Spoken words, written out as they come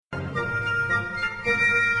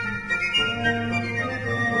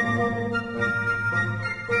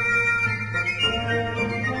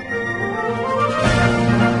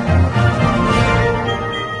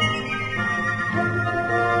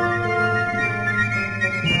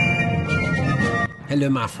Hello,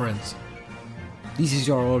 my friends. This is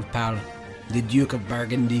your old pal, the Duke of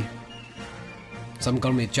Burgundy. Some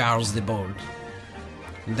call me Charles the Bold.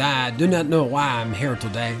 And I do not know why I'm here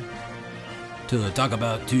today to talk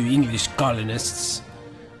about two English colonists,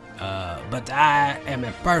 but I am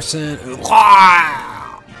a person who...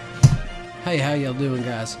 Hey, how y'all doing,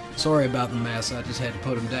 guys? Sorry about the mess. I just had to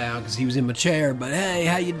put him down because he was in my chair. But hey,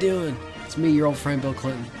 how you doing? It's me, your old friend Bill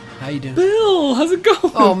Clinton. How you doing? Bill, how's it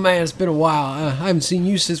going? Oh man, it's been a while. I haven't seen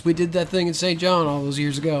you since we did that thing in St. John all those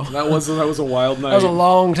years ago. That was a wild night. That was a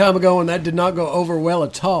long time ago, and that did not go over well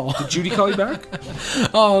at all. Did Judy call you back?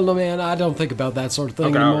 Oh no, man, I don't think about that sort of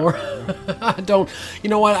thing anymore. I don't.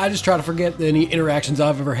 You know what? I just try to forget any interactions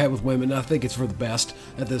I've ever had with women. I think it's for the best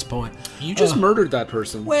at this point. You just murdered that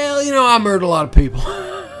person. Well, you know, I murdered a lot of people.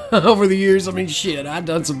 Over the years, I mean, shit, I've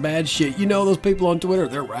done some bad shit. You know those people on Twitter,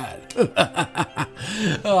 they're right.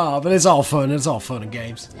 Oh, but it's all fun. It's all fun and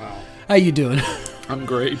games. Wow. How you doing? I'm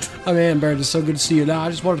great. Oh, man, Barrett, it's so good to see you. Now, I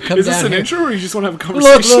just wanted to come down here. Is this an intro, or you just want to have a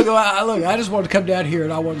conversation? Look, I just wanted to come down here,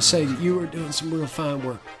 and I wanted to say that you were doing some real fine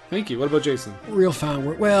work. Thank you. What about Jason? Real fine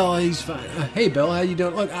work. Well, he's fine. Hey, Bill, how you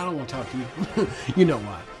doing? Look, I don't want to talk to you. You know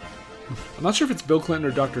why. I'm not sure if it's Bill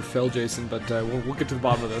Clinton or Dr. Phil, Jason, but we'll get to the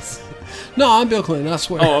bottom of this. No, I'm Bill Clinton, I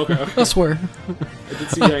swear. Oh, okay. I swear. I did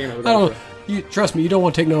see you hanging out with that. Trust me, you don't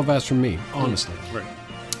want to take no advice from me, honestly. Right.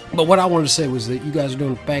 But what I wanted to say was that you guys are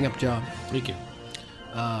doing a bang-up job. Thank you.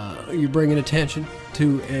 You're bringing attention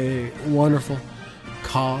to a wonderful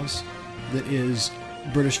cause that is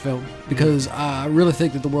British film, because I really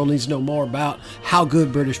think that the world needs to know more about how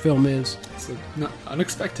good British film is. It's not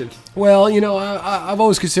unexpected. Well, you know, I've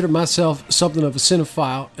always considered myself something of a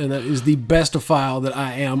cinephile, and that is the bestophile that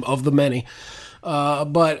I am of the many.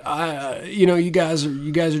 But you guys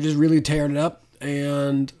are just really tearing it up,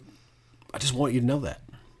 and I just want you to know that.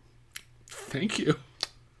 Thank you.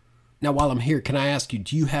 Now, while I'm here, can I ask you,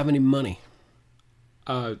 do you have any money?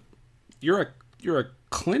 You're a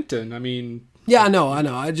Clinton. I mean. Yeah, I know.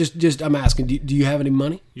 I'm asking, do you have any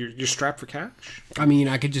money? You're strapped for cash? I mean,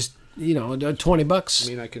 I could just, $20. I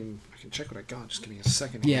mean, I can check what I got. Just give me a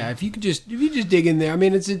second. Yeah, if you just dig in there. I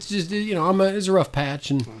mean, it's just it's a rough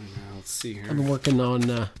patch, and let's see here. I've been working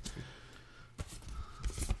on.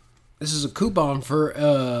 This is a coupon for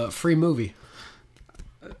a free movie.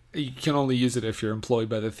 You can only use it if you're employed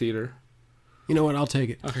by the theater. You know what? I'll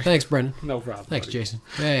take it. Okay. Thanks, Brendan. No problem. Thanks, buddy. Jason.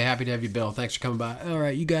 Hey, happy to have you, Bill. Thanks for coming by. All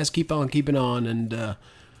right, you guys keep on keeping on, and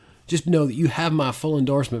just know that you have my full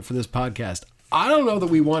endorsement for this podcast. I don't know that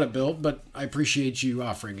we want it, Bill, but I appreciate you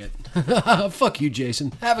offering it. Fuck you,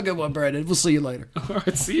 Jason. Have a good one, Brendan. We'll see you later. All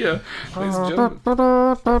right, see ya. Ladies and gentlemen.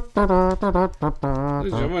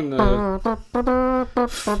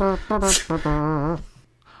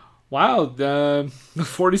 Wow, the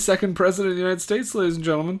 42nd President of the United States, ladies and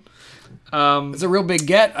gentlemen. It's a real big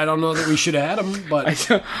get. I don't know that we should have had him, but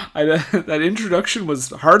that introduction was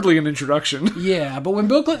hardly an introduction. Yeah, but when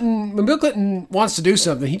Bill Clinton wants to do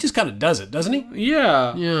something, he just kind of does it, doesn't he?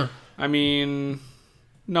 Yeah. Yeah. I mean,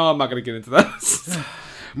 no, I'm not going to get into that.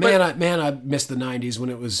 I missed the 90s when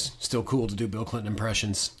it was still cool to do Bill Clinton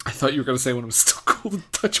impressions. I thought you were going to say when it was still cool to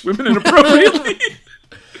touch women inappropriately.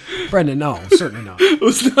 Brendan, no, certainly not. It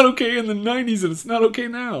was not okay in the 90s, and it's not okay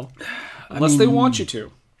now. Unless they want you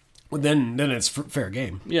to. Well, then it's fair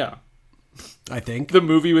game. Yeah. I think. The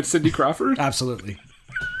movie with Cindy Crawford? Absolutely.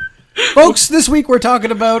 Folks, this week we're talking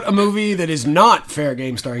about a movie that is not fair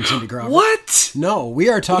game starring Cindy Crawford. What? No, we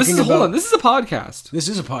are talking about... Hold on, this is a podcast. This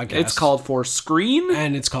is a podcast. It's called For Screen?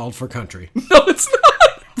 And it's called For Country. No, it's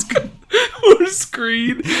not. It's called For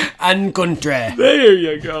Screen. And Country. There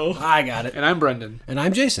you go. I got it. And I'm Brendan. And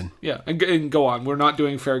I'm Jason. Yeah, and go on. We're not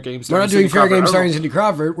doing fair game We're starring not doing Cindy fair Crawford. game starring Cindy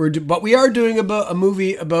Crawford, but we are doing a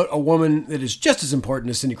movie about a woman that is just as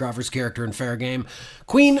important as Cindy Crawford's character in Fair Game,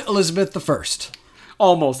 Queen Elizabeth I.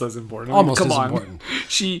 Almost as important. Almost as important.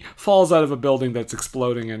 She falls out of a building that's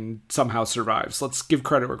exploding and somehow survives. Let's give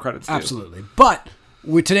credit where credit's due. Absolutely. But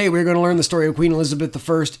today we're going to learn the story of Queen Elizabeth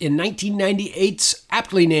I in 1998's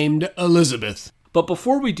aptly named Elizabeth. But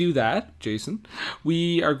before we do that, Jason,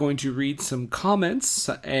 we are going to read some comments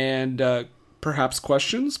and perhaps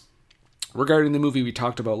questions regarding the movie we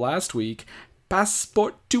talked about last week,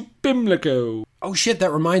 Passport to Pimlico. Oh shit,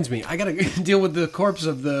 that reminds me. I gotta deal with the corpse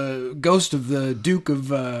of the ghost of the Duke of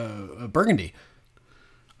Burgundy.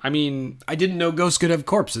 I mean, I didn't know ghosts could have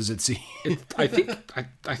corpses at sea. I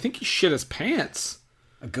think he shit his pants.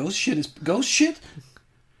 A ghost shit is ghost shit?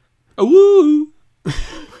 Woo!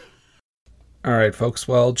 All right, folks.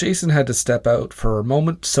 Well, Jason had to step out for a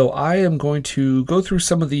moment, so I am going to go through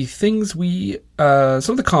some of the things some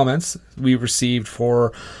of the comments we received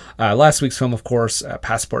for last week's film, of course,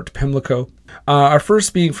 Passport to Pimlico. Our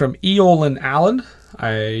first being from Eolin Allen.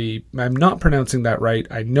 I'm not pronouncing that right.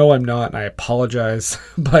 I know I'm not, and I apologize.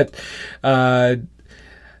 But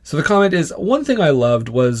so the comment is, one thing I loved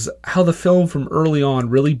was how the film from early on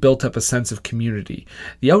really built up a sense of community.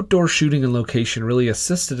 The outdoor shooting and location really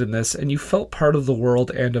assisted in this, and you felt part of the world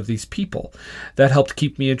and of these people. That helped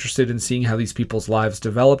keep me interested in seeing how these people's lives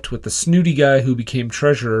developed, with the snooty guy who became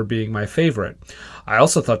treasurer being my favorite. I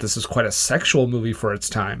also thought this was quite a sexual movie for its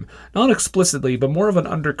time. Not explicitly, but more of an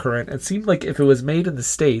undercurrent. It seemed like if it was made in the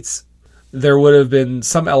States, there would have been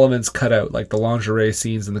some elements cut out, like the lingerie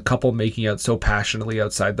scenes and the couple making out so passionately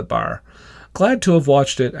outside the bar. Glad to have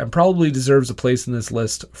watched it, and probably deserves a place in this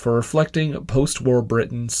list for reflecting post-war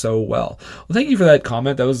Britain so well. Well, thank you for that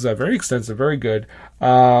comment. That was very extensive, very good.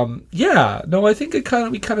 I think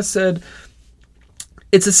we kind of said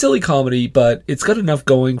it's a silly comedy, but it's got enough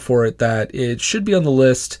going for it that it should be on the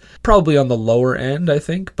list, probably on the lower end, I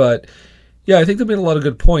think, but yeah, I think they made a lot of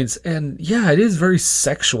good points, and yeah, it is very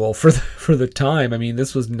sexual for the time. I mean,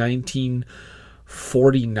 this was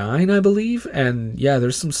 1949, I believe, and yeah,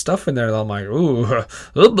 there's some stuff in there that I'm like, ooh,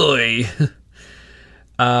 oh boy.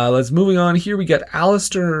 Let's moving on here. We got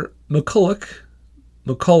Alistair McCulloch.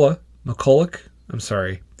 I'm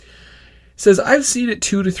sorry. Says, I've seen it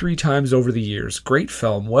 2 to 3 times over the years. Great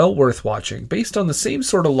film, well worth watching, based on the same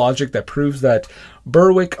sort of logic that proves that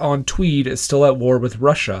Berwick-on-Tweed is still at war with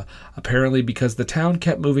Russia, apparently because the town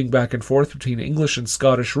kept moving back and forth between English and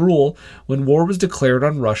Scottish rule. When war was declared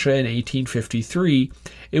on Russia in 1853,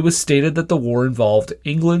 it was stated that the war involved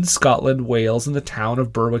England, Scotland, Wales, and the town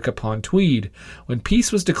of Berwick-upon-Tweed. When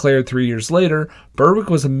peace was declared 3 years later, Berwick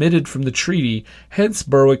was omitted from the treaty, hence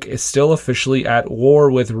Berwick is still officially at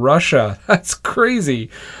war with Russia. That's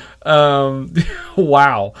crazy.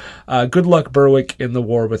 Wow. Good luck, Berwick, in the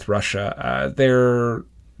war with Russia.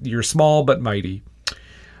 You're small but mighty.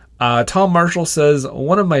 Tom Marshall says,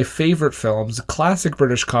 one of my favorite films, classic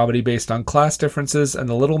British comedy based on class differences and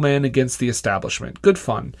the little man against the establishment. Good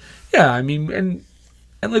fun. Yeah, I mean, and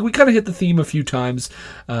like we kind of hit the theme a few times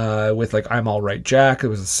with like I'm All Right, Jack. It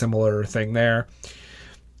was a similar thing there.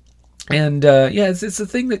 And it's a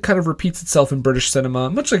thing that kind of repeats itself in British cinema,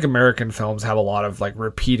 much like American films have a lot of like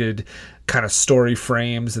repeated kind of story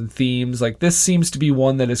frames and themes. Like this seems to be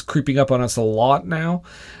one that is creeping up on us a lot now.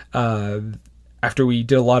 After we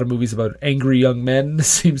did a lot of movies about angry young men, this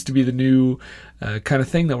seems to be the new kind of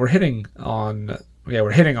thing that we're hitting on. Yeah,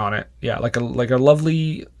 we're hitting on it. Yeah, like a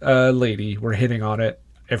lovely lady, we're hitting on it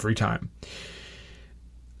every time.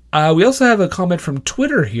 We also have a comment from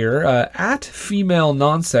Twitter here, at Female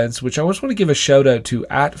Nonsense, which I just want to give a shout out to,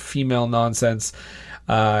 at Female Nonsense,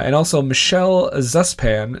 and also Michelle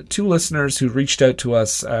Zuspan, 2 listeners who reached out to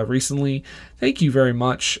us recently. Thank you very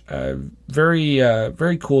much.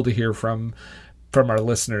 Very cool to hear from our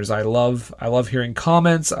listeners. I love hearing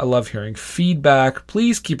comments. I love hearing feedback.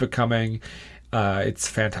 Please keep it coming. It's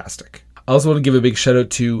fantastic. I also want to give a big shout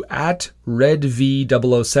out to at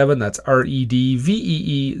RedV007. That's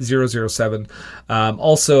REDVEE007.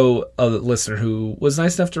 Also a listener who was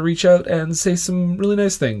nice enough to reach out and say some really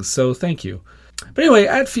nice things. So thank you. But anyway,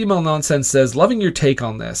 at Female Nonsense says, loving your take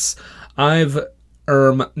on this. I've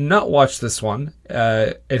not watched this one.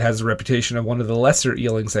 It has a reputation of one of the lesser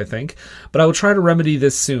Eelings, I think, but I will try to remedy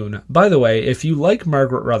this soon. By the way, if you like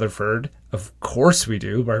Margaret Rutherford, of course we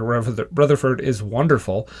do. Margaret Rutherford is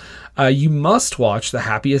wonderful. You must watch The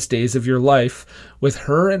Happiest Days of Your Life with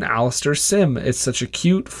her and Alistair Sim. It's such a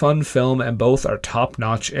cute, fun film, and both are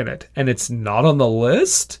top-notch in it. And it's not on the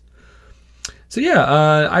list? So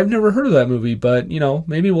yeah, I've never heard of that movie, but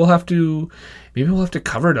maybe we'll have to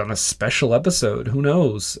cover it on a special episode. Who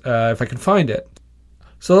knows if I can find it.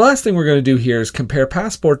 So the last thing we're going to do here is compare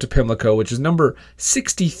Passport to Pimlico, which is number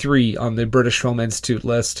 63 on the British Film Institute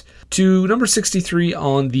list, to number 63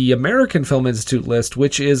 on the American Film Institute list,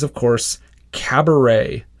 which is, of course,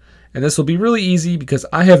 Cabaret. And this will be really easy because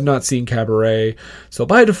I have not seen Cabaret. So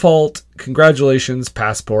by default, congratulations,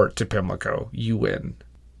 Passport to Pimlico. You win.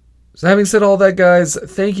 So having said all that, guys,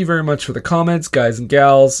 thank you very much for the comments, guys and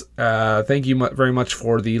gals. Thank you very much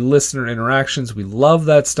for the listener interactions. We love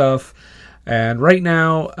that stuff. And right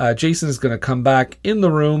now, Jason is going to come back in the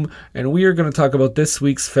room, and we are going to talk about this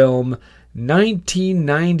week's film,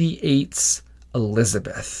 1998's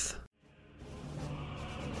Elizabeth.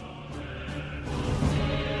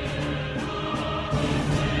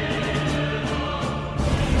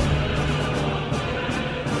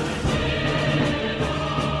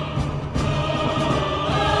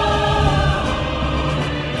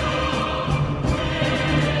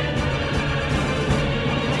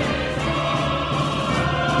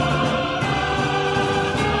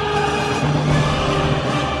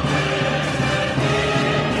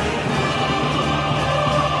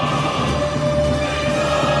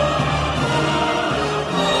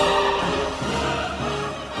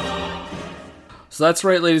 So that's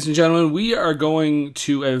right, ladies and gentlemen. We are going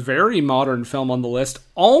to a very modern film on the list.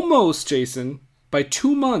 Almost, Jason. By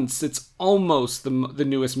 2 months, it's almost the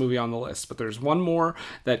newest movie on the list. But there's one more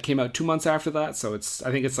that came out 2 months after that. So I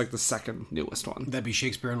think it's like the second newest one. Would that be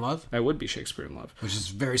Shakespeare in Love? That would be Shakespeare in Love. Which is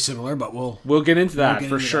very similar, but we'll get into that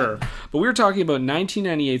for sure. But we were talking about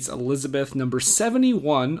 1998's Elizabeth, number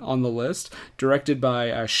 71 on the list, directed by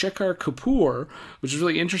Shekhar Kapoor, which is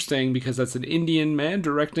really interesting because that's an Indian man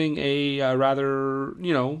directing a rather,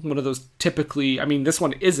 one of those typically, I mean, this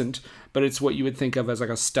one isn't, but it's what you would think of as like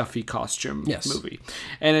a stuffy costume movie.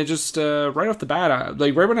 And it just, right off the bat,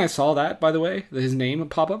 right when I saw that, by the way, his name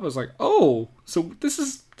pop up, I was like, oh, so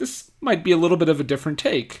this might be a little bit of a different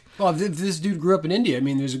take. Well, if this dude grew up in India, I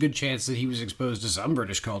mean, there's a good chance that he was exposed to some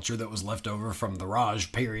British culture that was left over from the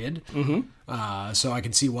Raj period. Mm-hmm. So I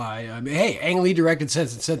can see why. I mean, hey, Ang Lee directed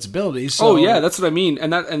Sense and Sensibility. So... Oh yeah, that's what I mean,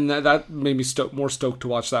 and that made me more stoked to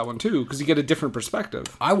watch that one too, because you get a different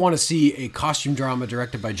perspective. I want to see a costume drama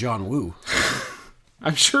directed by John Woo.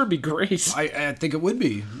 I'm sure it'd be great. I think it would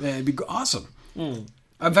be. It'd be awesome.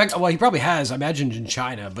 In fact, well, he probably has, I imagine, in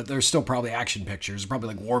China, but there's still probably action pictures, probably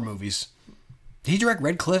like war movies. Did he direct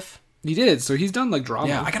Red Cliff? He did, so he's done like drama.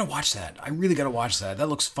 Yeah, I gotta watch that. I really gotta watch that. That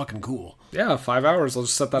looks fucking cool. Yeah, 5 hours. I'll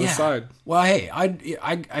just set that aside. Well, hey,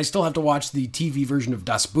 I still have to watch the TV version of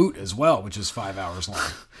Das Boot as well, which is 5 hours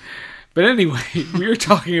long. But anyway, we are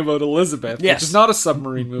talking about Elizabeth, which is not a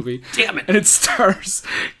submarine movie. Damn it. And it stars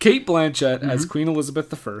Cate Blanchett as Queen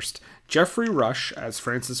Elizabeth I, Geoffrey Rush as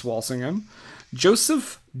Francis Walsingham,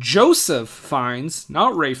 Joseph Fiennes,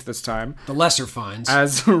 not Rafe this time. The lesser Fiennes.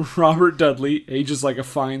 As Robert Dudley, ages like a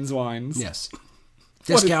Fiennes wines. Yes.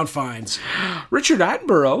 Discount Fiennes. Richard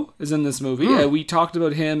Attenborough is in this movie. We talked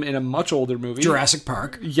about him in a much older movie. Jurassic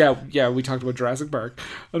Park. Yeah, we talked about Jurassic Park.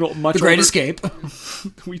 The Great Escape.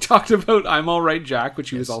 We talked about I'm All Right, Jack,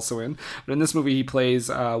 which he was also in. But in this movie, he plays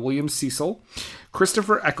William Cecil.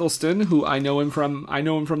 Christopher Eccleston, who I know him from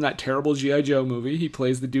that terrible G.I. Joe movie. He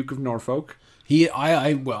plays the Duke of Norfolk.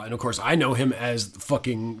 And of course, I know him as the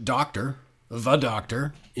fucking Doctor, the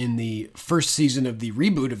Doctor, in the first season of the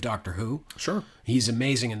reboot of Doctor Who. Sure. He's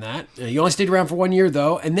amazing in that. He only stayed around for 1 year,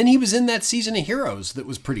 though, and then he was in that season of Heroes that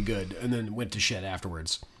was pretty good, and then went to shit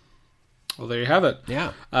afterwards. Well, there you have it.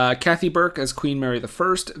 Yeah. Kathy Burke as Queen Mary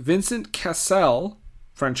I, Vincent Cassel,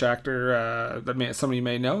 French actor that somebody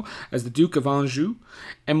may know, as the Duke of Anjou,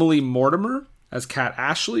 Emily Mortimer as Kat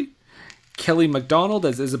Ashley, Kelly MacDonald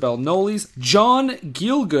as Isabel Knowles, John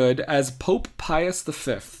Gielgud as Pope Pius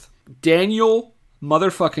V, Daniel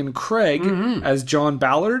motherfucking Craig as John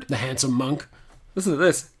Ballard, the handsome monk. Listen to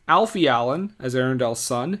this. Alfie Allen as Arundel's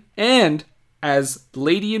son, and as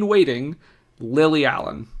Lady in Waiting, Lily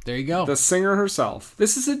Allen. There you go. The singer herself.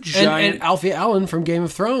 This is a giant... And Alfie Allen from Game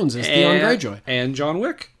of Thrones as Theon Greyjoy. And John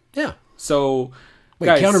Wick. Yeah. So, wait,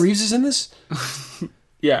 guys, Keanu Reeves is in this?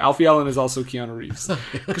 Yeah, Alfie Allen is also Keanu Reeves.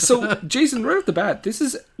 So, Jason, right off the bat, this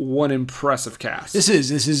is one impressive cast. This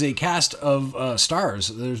is a cast of stars.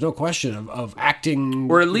 There's no question of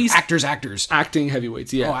acting, or at least actors, acting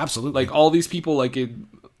heavyweights. Yeah, oh, absolutely. Like all these people, like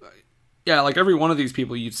every one of these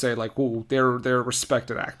people, you'd say like, "Whoa, they're a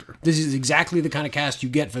respected actor." This is exactly the kind of cast you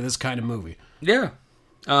get for this kind of movie. Yeah.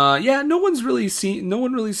 No one really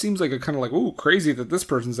seems like a kind of like, ooh, crazy that this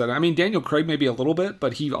person's in it. I mean, Daniel Craig maybe a little bit,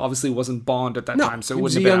 but he obviously wasn't Bond at that time, so it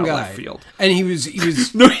wouldn't have been out left field. And he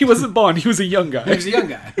was No, he wasn't Bond. He was a young guy. He was a young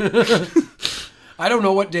guy. I don't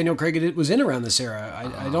know what Daniel Craig was in around this era.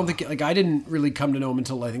 I don't think I didn't really come to know him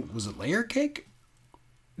until, I think, was it Layer Cake?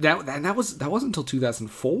 That wasn't until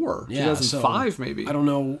 2004, 2005 maybe. I don't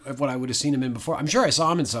know what I would have seen him in before. I'm sure I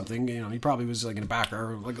saw him in something. He probably was like in a back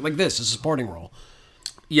or like this, a supporting role.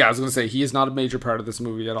 Yeah, I was going to say, he is not a major part of this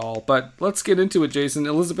movie at all. But let's get into it, Jason.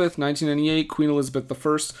 Elizabeth, 1998, Queen Elizabeth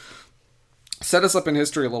I. Set us up in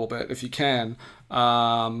history a little bit, if you can.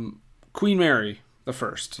 Queen Mary I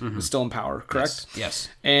is still in power, correct? Yes.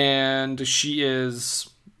 And she is,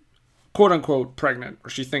 quote-unquote, pregnant, or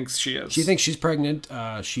she thinks she is. She thinks she's pregnant.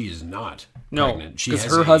 She is not pregnant. Because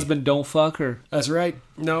her husband don't fuck her. That's right.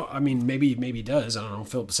 No, I mean, maybe he does. I don't know,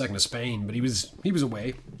 Philip II of Spain, but he was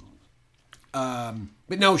away.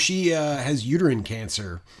 But no, she has uterine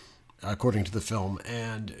cancer, according to the film,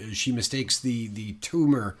 and she mistakes the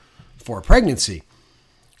tumor for pregnancy.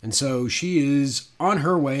 And so she is on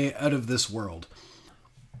her way out of this world.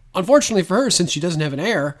 Unfortunately for her, since she doesn't have an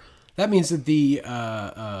heir, that means that the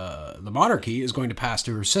monarchy is going to pass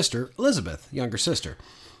to her sister, Elizabeth, younger sister.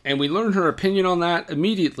 And we learn her opinion on that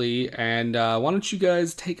immediately, and why don't you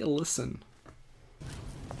guys take a listen?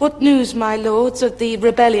 What news, my lords, of the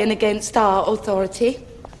rebellion against our authority?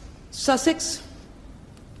 Sussex?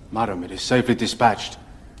 Madam, it is safely dispatched.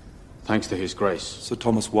 Thanks to His grace. Sir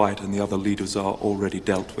Thomas White and the other leaders are already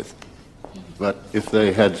dealt with. But if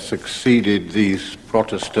they had succeeded, these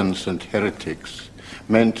Protestants and heretics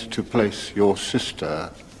meant to place your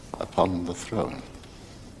sister upon the throne.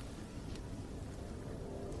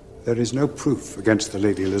 There is no proof against the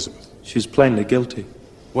Lady Elizabeth. She's plainly guilty.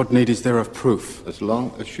 What need is there of proof? As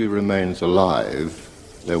long as she remains alive,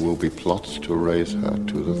 there will be plots to raise her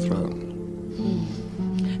to the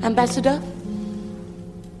throne. Ambassador?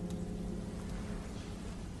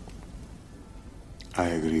 I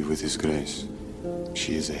agree with His Grace.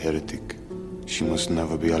 She is a heretic. She must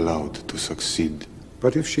never be allowed to succeed.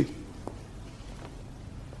 But if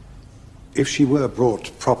she were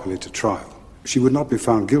brought properly to trial, she would not be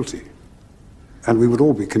found guilty, and we would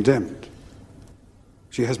all be condemned.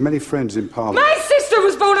 She has many friends in Parliament. My sister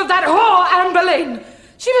was born of that whore, Anne Boleyn.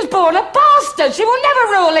 She was born a bastard. She will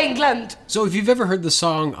never rule England. So if you've ever heard the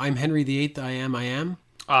song, I'm Henry VIII, I am.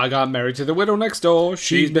 I got married to the widow next door.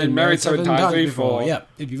 She's been married 7 times before. Yeah,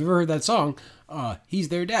 if you've ever heard that song, he's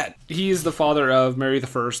their dad. He is the father of Mary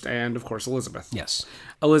I and, of course, Elizabeth. Yes.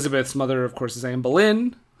 Elizabeth's mother, of course, is Anne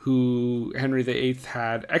Boleyn, who Henry VIII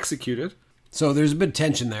had executed. So there's a bit of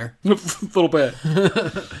tension there. A little bit.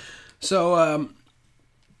 So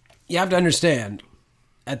you have to understand,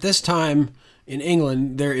 at this time in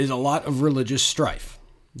England, there is a lot of religious strife.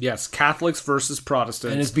 Yes, Catholics versus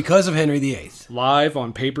Protestants. And it's because of Henry VIII. Live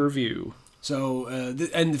on pay-per-view. So, and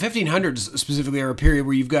the 1500s specifically are a period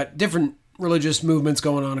where you've got different religious movements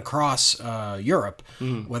going on across Europe,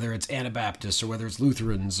 whether it's Anabaptists or whether it's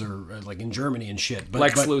Lutherans or like in Germany and shit.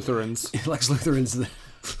 Lex Lutherans. Lex Lutherans.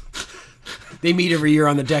 They meet every year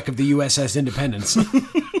on the deck of the USS Independence.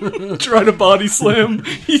 Trying to body slam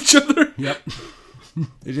each other. Yep.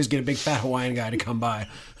 They just get a big fat Hawaiian guy to come by.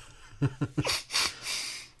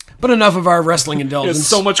 But enough of our wrestling indulgence. There's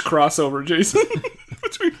so much crossover, Jason,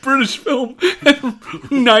 between British film and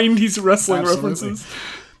 90s wrestling references.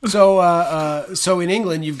 So in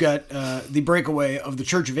England, you've got the breakaway of the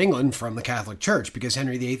Church of England from the Catholic Church, because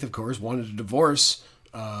Henry VIII, of course, wanted to divorce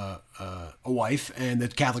a wife, and the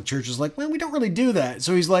Catholic Church is like, well, we don't really do that.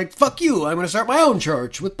 So he's like, fuck you, I'm going to start my own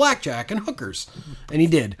church with blackjack and hookers. And he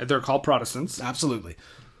did. They're called Protestants. Absolutely.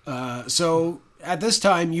 So at this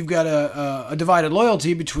time, you've got a divided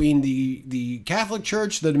loyalty between the Catholic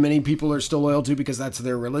Church that many people are still loyal to because that's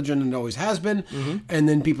their religion and always has been, and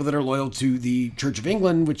then people that are loyal to the Church of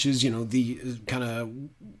England, which is, the kind of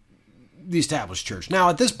the established church. Now,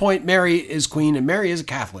 at this point, Mary is queen and Mary is a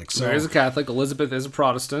Catholic. So Mary is a Catholic. Elizabeth is a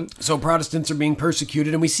Protestant. So Protestants are being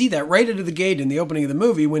persecuted, and we see that right out of the gate in the opening of the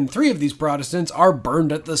movie when 3 of these Protestants are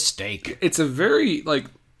burned at the stake. It's a very,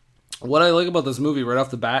 what I like about this movie right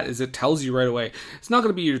off the bat is it tells you right away it's not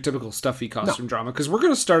going to be your typical stuffy costume drama, because we're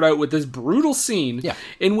going to start out with this brutal scene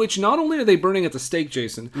in which not only are they burning at the stake,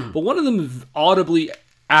 Jason, but one of them audibly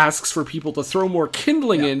asks for people to throw more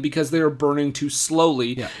kindling in because they are burning too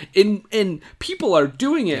slowly. And people are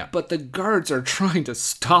doing it, but the guards are trying to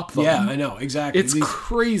stop them. Yeah, I know, exactly. It's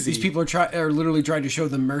crazy. These people are literally trying to show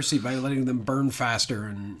them mercy by letting them burn faster,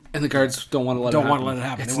 and the guards don't want to let it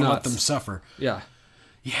happen. They want to let them suffer. Yeah.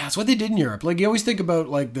 Yeah, it's what they did in Europe. You always think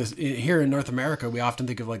about, this here in North America, we often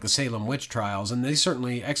think of, the Salem witch trials, and they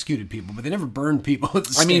certainly executed people, but they never burned people at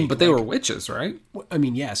the stake. But they were witches, right?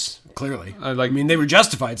 Yes, clearly. They were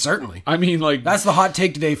justified, certainly. That's the hot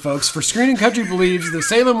take today, folks. For Screen and Country believes the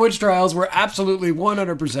Salem witch trials were absolutely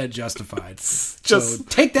 100% justified. So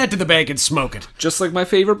take that to the bank and smoke it. Just like my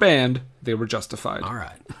favorite band, they were justified. All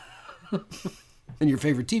right. And your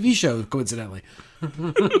favorite TV show, coincidentally.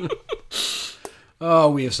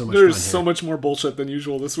 Oh, we have so much fun here. There's so much more bullshit than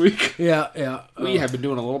usual this week. Yeah. We have been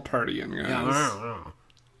doing a little partying, guys. Yeah,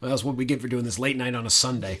 well, that's what we get for doing this late night on a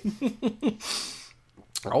Sunday.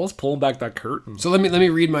 Always pulling back that curtain. So let me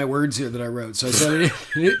read my words here that I wrote. So I said,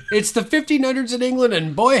 it's the 1500s in England,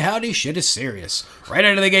 and boy howdy, shit is serious. Right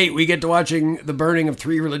out of the gate, we get to watching the burning of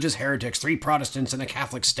 3 religious heretics, 3 Protestants, and a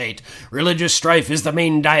Catholic state. Religious strife is the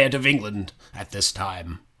main diet of England at this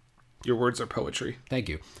time. Your words are poetry. Thank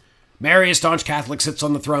you. Mary, a staunch Catholic, sits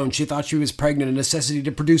on the throne. She thought she was pregnant, a necessity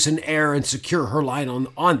to produce an heir and secure her line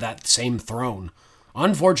on that same throne.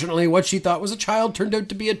 Unfortunately, what she thought was a child turned out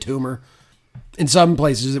to be a tumor. In some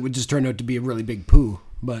places, it would just turn out to be a really big poo.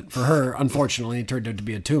 But for her, unfortunately, it turned out to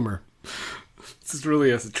be a tumor. This is really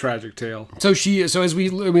a tragic tale. So as we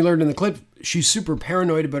learned in the clip, she's super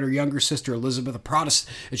paranoid about her younger sister Elizabeth, a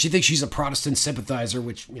Protestant, and she thinks she's a Protestant sympathizer,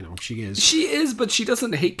 which she is. She is, but she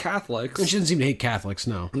doesn't hate Catholics. And she doesn't seem to hate Catholics.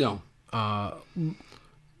 No.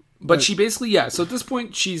 But she basically, so at this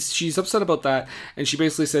point, she's upset about that, and she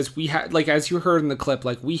basically says, as you heard in the clip,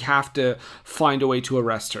 we have to find a way to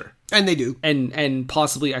arrest her. And they do. And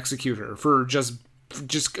possibly execute her for just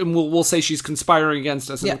and we'll say she's conspiring against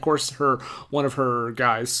us. And of course, one of her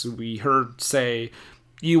guys, we heard say,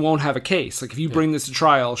 you won't have a case. If you bring this to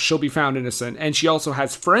trial, she'll be found innocent. And she also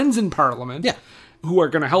has friends in Parliament who are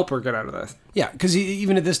going to help her get out of this. Yeah, because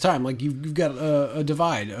even at this time, you've got a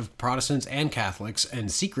divide of Protestants and Catholics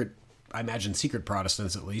and secret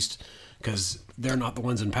Protestants at least, because they're not the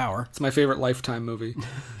ones in power. It's my favorite Lifetime movie.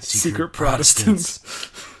 Secret Protestants.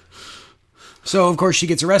 So, of course, she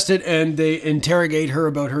gets arrested, and they interrogate her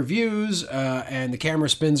about her views, and the camera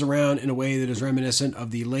spins around in a way that is reminiscent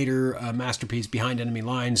of the later masterpiece Behind Enemy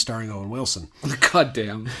Lines starring Owen Wilson. God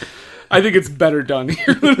damn. I think it's better done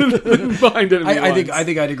here than Behind Enemy Lines. I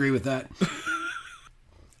think I'd agree with that.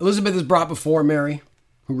 Elizabeth is brought before Mary,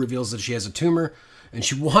 who reveals that she has a tumor, and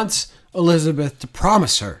she wants Elizabeth to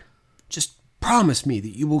promise her, just promise me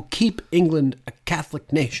that you will keep England a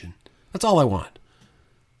Catholic nation. That's all I want.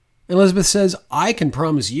 Elizabeth says, I can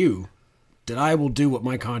promise you that I will do what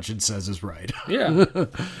my conscience says is right. Yeah.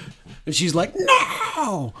 And she's like,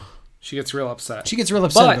 no! She gets real upset.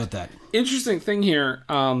 About that. Interesting thing here,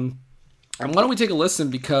 and why don't we take a listen,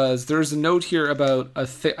 because there's a note here about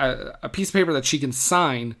a piece of paper that she can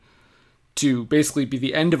sign to basically be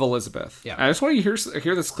the end of Elizabeth. Yeah. And I just want you to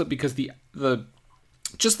hear this clip, because the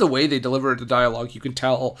way they deliver the dialogue, you can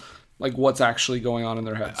tell what's actually going on in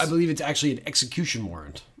their heads. I believe it's actually an execution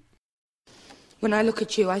warrant. When I look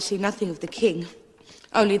at you, I see nothing of the king.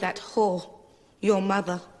 Only that whore, your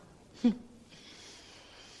mother.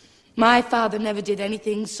 My father never did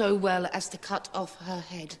anything so well as to cut off her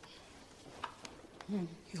head.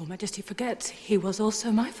 Your Majesty forgets he was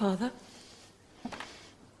also my father.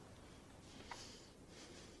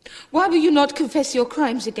 Why will you not confess your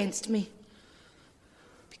crimes against me?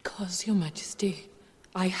 Because, Your Majesty,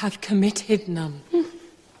 I have committed none.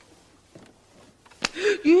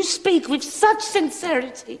 You speak with such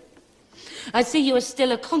sincerity. I see you are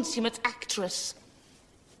still a consummate actress.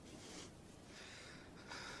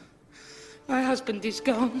 My husband is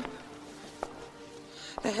gone.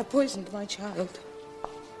 They have poisoned my child.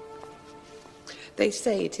 They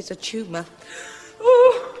say it is a tumor.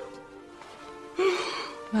 Oh.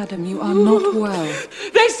 Madam, you are not well.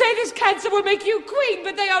 They say this cancer will make you queen,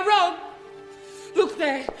 but they are wrong. Look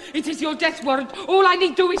there. It is your death warrant. All I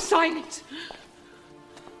need do is sign it.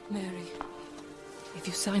 Mary, if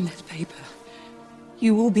you sign that paper,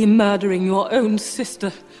 you will be murdering your own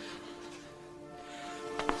sister.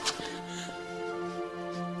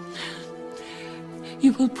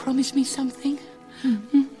 You will promise me something?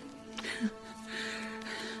 Mm-hmm.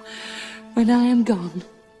 When I am gone,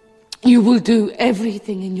 you will do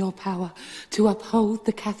everything in your power to uphold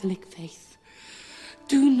the Catholic faith.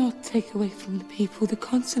 Do not take away from the people the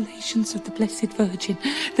consolations of the Blessed Virgin,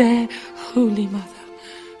 their Holy Mother.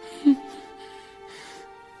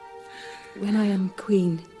 When I am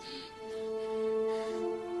queen,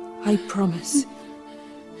 I promise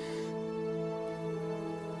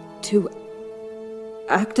to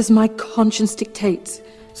act as my conscience dictates.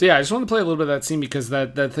 So yeah, I just want to play a little bit of that scene, because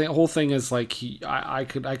that whole thing is I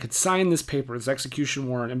could sign this paper, this execution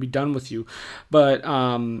warrant, and be done with you, but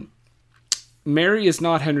Mary is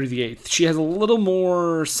not Henry VIII. She has a little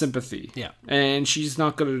more sympathy. Yeah. And she's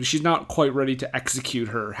not quite ready to execute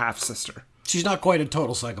her half-sister. She's not quite a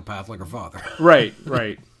total psychopath like her father. Right.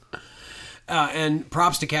 And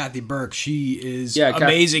props to Kathy Burke. She is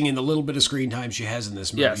amazing in the little bit of screen time she has in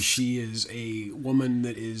this movie. Yes. She is a woman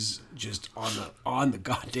that is just on the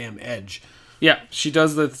goddamn edge. Yeah, she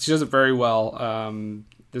does it very well.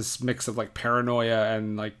 This mix of paranoia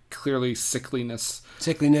and clearly sickliness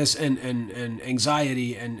and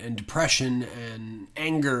anxiety and depression and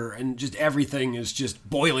anger, and just everything is just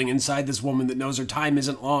boiling inside this woman that knows her time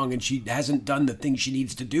isn't long, and she hasn't done the thing she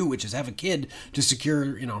needs to do, which is have a kid to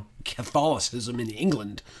secure, Catholicism in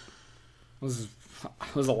England. It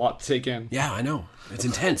was a lot to take in. Yeah, I know. It's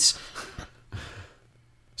intense.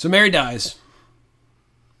 So Mary dies.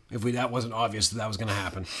 If that wasn't obvious that was going to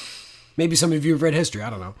happen. Maybe some of you have read history. I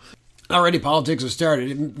don't know. Already politics have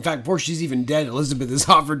started. In fact, before she's even dead, Elizabeth is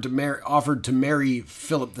offered to marry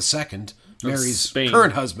Philip II, Mary's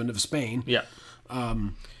current husband of Spain. Yeah.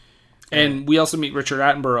 And we also meet Richard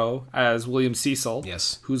Attenborough as William Cecil.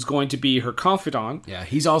 Yes. Who's going to be her confidant. Yeah,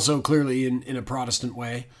 he's also clearly in a Protestant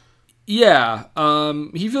way. Yeah.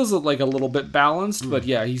 He feels like a little bit balanced, but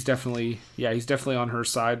he's definitely on her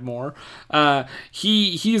side more.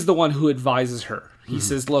 He's the one who advises her. He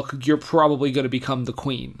says, look, you're probably going to become the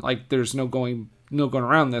queen. There's no going no going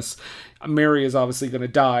around this. Mary is obviously going to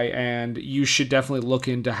die, and you should definitely look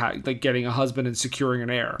into getting a husband and securing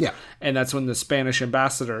an heir. Yeah. And that's when the Spanish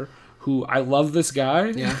ambassador, who I love this guy.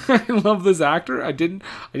 Yeah. I love this actor. I didn't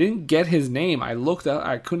get his name. I looked up.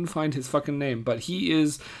 I couldn't find his fucking name, but he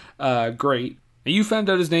is great. You found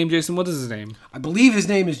out his name, Jason. What is his name? I believe his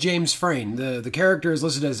name is James Frain. The character is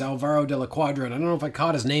listed as Alvaro de la Quadra, and I don't know if I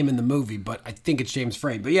caught his name in the movie, but I think it's James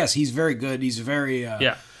Frain. But yes, he's very good. He's very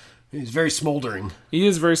he's very smoldering. He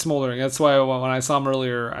is very smoldering. That's why when I saw him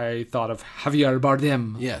earlier, I thought of Javier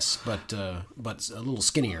Bardem. Yes, but a little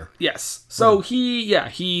skinnier. Yes. So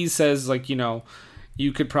he says, like, you know,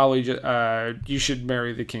 you could probably you should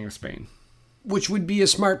marry the King of Spain. Which would be a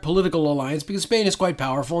smart political alliance because Spain is quite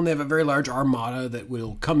powerful and they have a very large armada that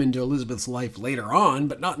will come into Elizabeth's life later on,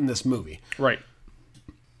 but not in this movie. Right.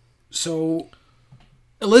 So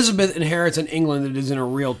Elizabeth inherits an England that is in a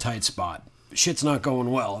real tight spot. Shit's not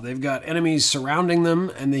going well. They've got enemies surrounding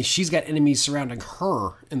them, and she's got enemies surrounding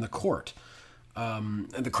her in the court.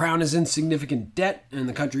 And the crown is in significant debt, and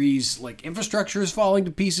the country's infrastructure is falling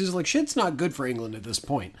to pieces. Shit's not good for England at this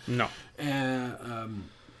point. No.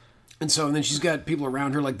 And then she's got people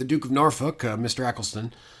around her like the Duke of Norfolk, Mr.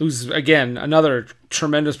 Eccleston. Who's, again, another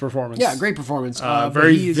tremendous performance. Yeah, great performance.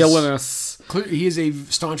 Very villainous. He is a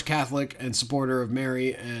staunch Catholic and supporter of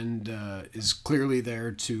Mary and is clearly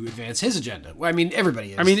there to advance his agenda. Well, I mean,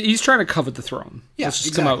 everybody is. I mean, he's trying to covet the throne. Yeah, Let's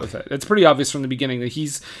just come out with it. It's pretty obvious from the beginning that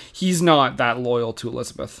he's not that loyal to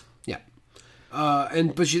Elizabeth. Yeah.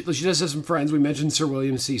 But she does have some friends. We mentioned Sir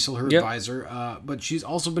William Cecil, her advisor. But she's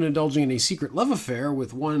also been indulging in a secret love affair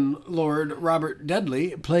with one Lord Robert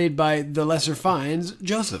Dudley, played by the lesser Fiennes,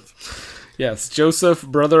 Joseph. Yes, Joseph,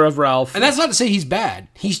 brother of Ralph. And that's not to say he's bad.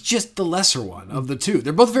 He's just the lesser one of the two.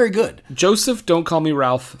 They're both very good. Joseph, don't call me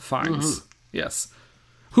Ralph Fiennes. Mm-hmm. Yes.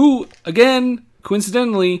 Who, again,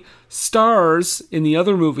 coincidentally, stars in the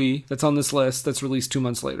other movie that's on this list that's released 2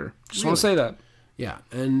 months later. Just want to say that. Yeah,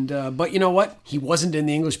 and but you know what? He wasn't in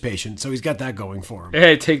The English Patient, so he's got that going for him.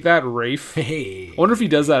 Hey, take that, Rafe. Hey. I wonder if he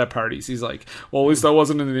does that at parties. He's like, well, at least that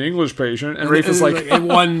wasn't in The English Patient. And Rafe is like... It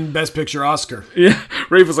won Best Picture Oscar. Yeah,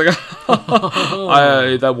 Rafe is like,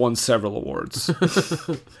 that won several awards.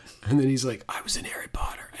 And then he's like, I was in Harry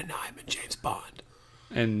Potter, and now I'm in James Bond.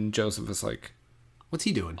 And Joseph is like... What's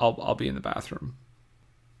he doing? I'll be in the bathroom.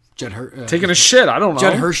 Taking a shit, I don't know.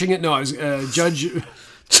 Judd Hershing it? No, I was Judge...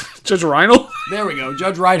 Judge Reinhold? There we go.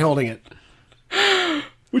 Judge Wright holding it.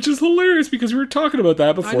 Which is hilarious because we were talking about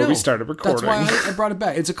that before we started recording. That's why I brought it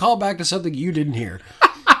back. It's a callback to something you didn't hear.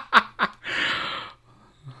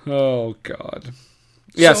 Oh, God.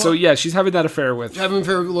 Yeah, so she's having that affair with... Having an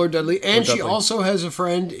affair with Lord Dudley. And she also has a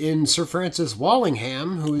friend in Sir Francis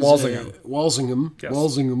Walsingham, who is... Walsingham. Yes.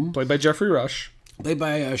 Walsingham. Played by Geoffrey Rush. Played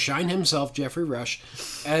by Shine himself, Geoffrey Rush,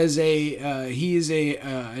 as he is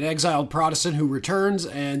an exiled Protestant who returns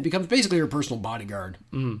and becomes basically her personal bodyguard,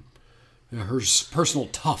 her personal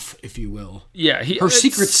tough, if you will. Yeah, her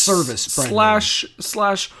Secret Service slash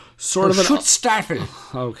sort of an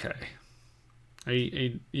Schutzstaffel. Okay, are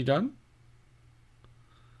you done?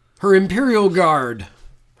 Her Imperial Guard,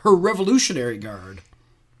 her Revolutionary Guard,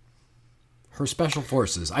 her Special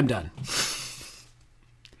Forces. I'm done.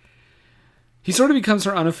 He sort of becomes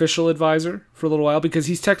her unofficial advisor for a little while because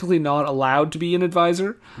he's technically not allowed to be an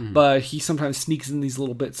advisor, but he sometimes sneaks in these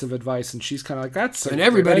little bits of advice, and she's kind of like, that's a good idea. And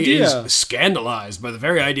everybody is scandalized by the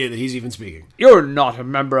very idea that he's even speaking. You're not a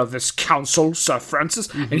member of this council, Sir Francis.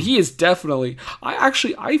 Mm-hmm. And he is definitely... I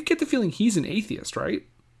get the feeling he's an atheist, right?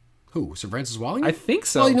 Who? Sir Francis Walsingham? I think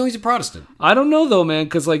so. Well, you know he's a Protestant. I don't know, though, man,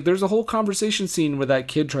 because there's a whole conversation scene where that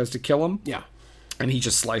kid tries to kill him. Yeah. And he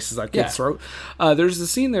just slices that kid's throat. There's a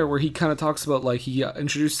scene there where he kind of talks about, he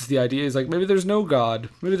introduces the idea. He's like, maybe there's no God.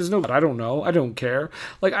 Maybe there's no God. I don't know. I don't care.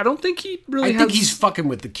 I don't think he really I think he's fucking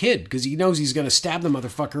with the kid because he knows he's going to stab the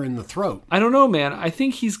motherfucker in the throat. I don't know, man. I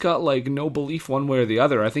think he's got, no belief one way or the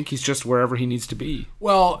other. I think he's just wherever he needs to be.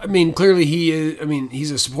 Well, I mean, clearly he is... I mean,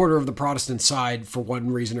 he's a supporter of the Protestant side for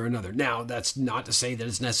one reason or another. Now, that's not to say that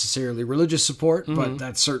it's necessarily religious support, but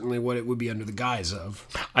that's certainly what it would be under the guise of.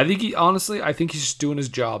 I think he's just doing his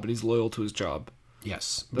job, and he's loyal to his job.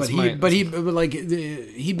 Yes, he'd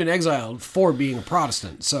been exiled for being a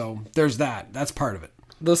Protestant, so there's that. That's part of it.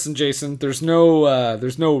 Listen, Jason, there's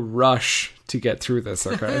no rush to get through this,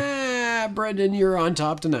 okay? Brendan, you're on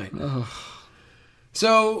top tonight. Ugh.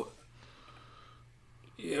 So,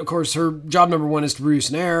 of course, her job number one is to produce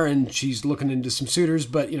an heir, and she's looking into some suitors,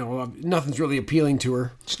 but, nothing's really appealing to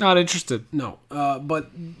her. She's not interested. No,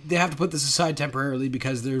 but they have to put this aside temporarily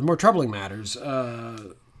because there's more troubling matters.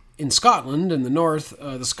 in Scotland, in the north,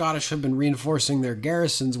 the Scottish have been reinforcing their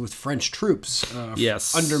garrisons with French troops.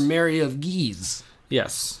 Yes. Under Mary of Guise.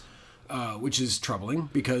 Yes. Which is troubling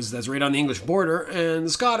because that's right on the English border, and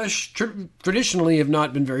the Scottish traditionally have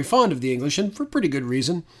not been very fond of the English, and for pretty good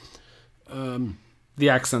reason. The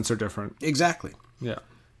accents are different. Exactly. Yeah.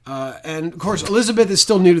 And, of course, Elizabeth is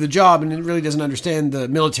still new to the job and really doesn't understand the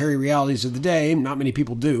military realities of the day. Not many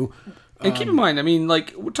people do. And keep in mind, I mean,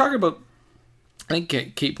 like, we're talking about... I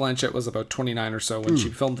think Kate Blanchett was about 29 or so when she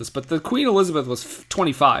filmed this, but the Queen Elizabeth was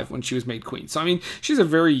 25 when she was made queen. So, I mean, she's a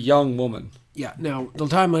very young woman. Yeah, now, the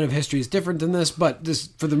timeline of history is different than this, but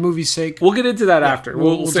just for the movie's sake... We'll get into that after.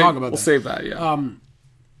 We'll talk about that. We'll save that, yeah.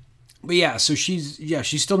 But yeah, so she's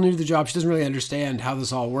still new to the job. She doesn't really understand how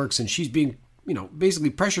this all works, and she's being, basically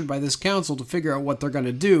pressured by this council to figure out what they're going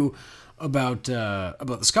to do about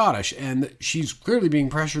the Scottish, and she's clearly being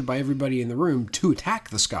pressured by everybody in the room to attack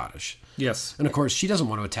the Scottish. Yes. And of course, she doesn't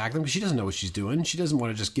want to attack them because she doesn't know what she's doing. She doesn't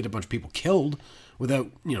want to just get a bunch of people killed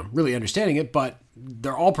without, really understanding it, but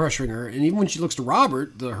they're all pressuring her. And even when she looks to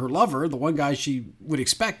Robert, her lover, the one guy she would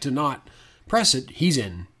expect to not press it, he's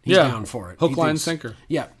in. He's down for it. Hook, line, sinker.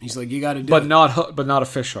 Yeah. He's like, you got to do but it. But not a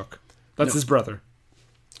fish hook. That's his brother.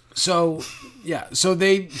 So, yeah. So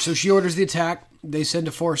she orders the attack. They send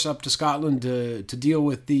a force up to Scotland to deal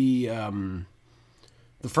with the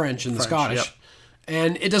French and the Scottish. Yep.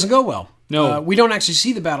 And it doesn't go well. No. We don't actually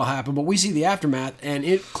see the battle happen, but we see the aftermath, and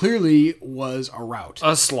it clearly was a rout.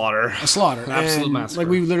 A slaughter. An absolute and, massacre. Like,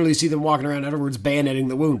 we literally see them walking around afterwards bayoneting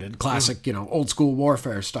the wounded. Classic, old school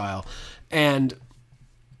warfare style. And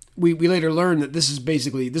we later learn that this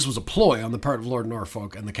was a ploy on the part of Lord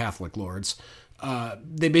Norfolk and the Catholic lords.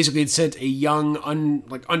 They basically had sent a young,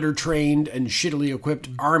 undertrained and shittily equipped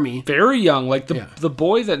army. Very young, like the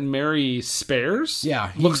boy that Mary spares.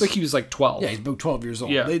 Yeah, looks like he was like 12. Yeah, he's about 12 years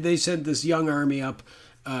old. Yeah. They sent this young army up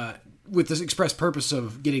with this express purpose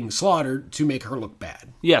of getting slaughtered to make her look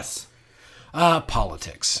bad. Yes.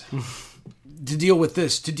 Politics. To deal with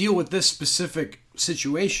this specific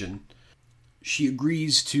situation, she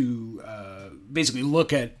agrees to basically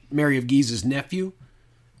look at Mary of Guise's nephew.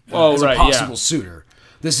 As a possible suitor.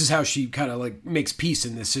 This is how she kind of makes peace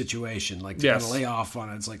in this situation, to kind of lay off on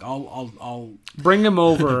it. It's like I'll bring him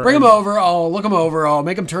over, I'll look him over, I'll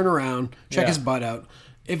make him turn around, check his butt out.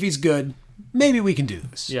 If he's good, maybe we can do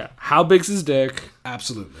this. Yeah, how big's his dick?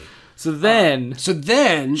 Absolutely. So then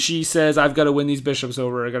she says, "I've got to win these bishops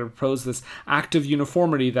over. I got to propose this act of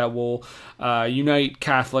uniformity that will unite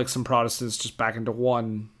Catholics and Protestants just back into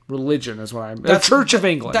one." Religion is what I'm. The Church of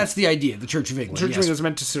England. That's the idea. The Church of England. Church of England is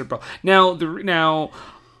meant to serve. Now,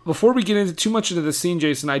 before we get into too much into the scene,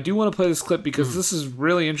 Jason, I do want to play this clip because this is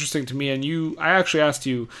really interesting to me. And I actually asked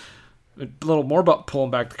you a little more about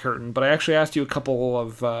pulling back the curtain, but I actually asked you a couple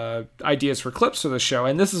of ideas for clips for the show,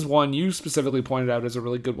 and this is one you specifically pointed out as a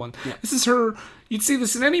really good one. Yeah. This is her. You'd see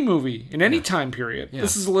this in any movie, in any time period. Yeah.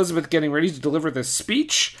 This is Elizabeth getting ready to deliver this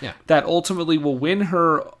speech that ultimately will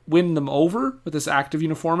win them over with this act of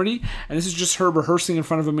uniformity, and this is just her rehearsing in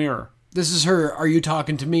front of a mirror. This is her "Are you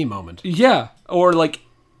talking to me?" moment. Yeah, or like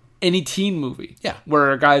any teen movie. Yeah.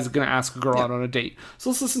 Where a guy's going to ask a girl out on a date.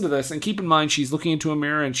 So let's listen to this, and keep in mind she's looking into a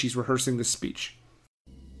mirror and she's rehearsing this speech.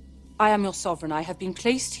 I am your sovereign. I have been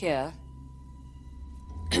placed here.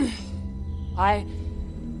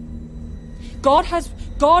 God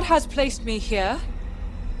has placed me here.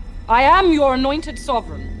 I am your anointed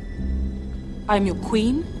sovereign. I am your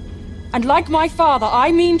queen, and like my father,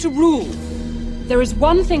 I mean to rule. There is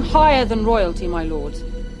one thing higher than royalty, my lords,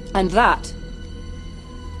 and that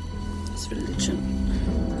is religion.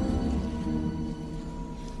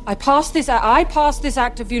 I ask you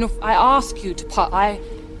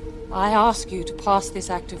to pass this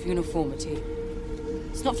act of uniformity.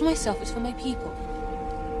 It's not for myself, it's for my people.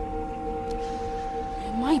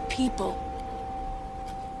 My people.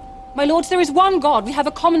 My lords, there is one God.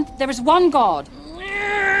 There is one God.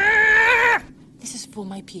 This is for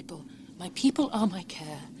my people. My people are my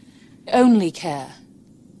care. Only care.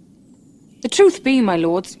 The truth be, my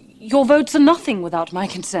lords, your votes are nothing without my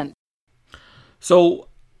consent. So,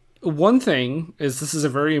 one thing is this is a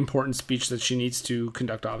very important speech that she needs to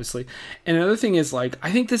conduct, obviously. And another thing is, I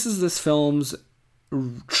think this is this film's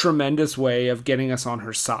tremendous way of getting us on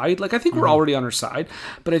her side. I think we're already on her side,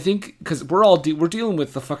 but I think because we're dealing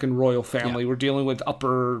with the fucking royal family, we're dealing with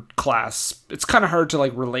upper class. It's kind of hard to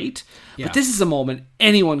relate, but this is a moment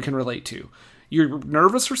anyone can relate to. you're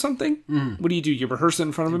nervous or something. What do? You rehearse it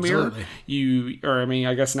in front of a mirror. Absolutely.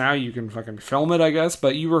 I guess now you can fucking film it, I guess,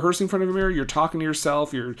 but you rehearse in front of a mirror, you're talking to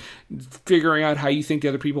yourself, you're figuring out how you think the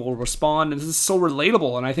other people will respond, and this is so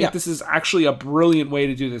relatable, and I think this is actually a brilliant way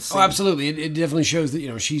to do this scene. Oh, absolutely. It definitely shows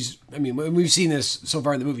that, we've seen this so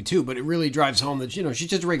far in the movie too, but it really drives home that, she's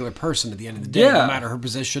just a regular person at the end of the day, no matter her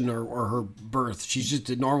position or her birth. She's just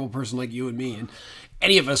a normal person like you and me, and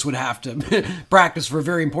any of us would have to practice for a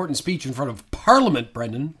very important speech in front of Parliament,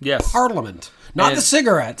 Brendan. Yes. Parliament. Not the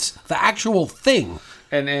cigarettes, the actual thing.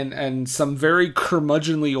 And some very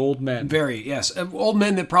curmudgeonly old men. Very, yes. Old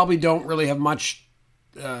men that probably don't really have much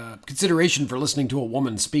consideration for listening to a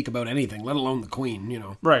woman speak about anything, let alone the Queen,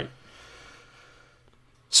 Right.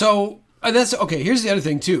 So... that's okay. Here's the other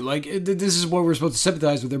thing too. Like, this is what we're supposed to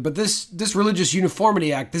sympathize with her. But this Religious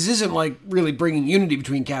Uniformity Act, this isn't like really bringing unity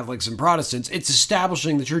between Catholics and Protestants. It's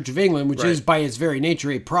establishing the Church of England, which is by its very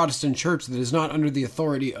nature a Protestant church that is not under the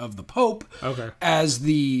authority of the Pope, as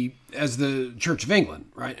the Church of England,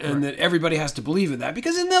 right? And that everybody has to believe in that,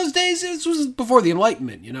 because in those days this was before the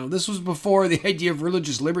Enlightenment. This was before the idea of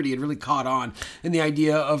religious liberty had really caught on, and the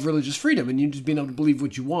idea of religious freedom, and you just being able to believe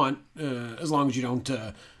what you want, as long as you don't.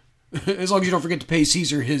 As long as you don't forget to pay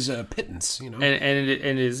Caesar his pittance, And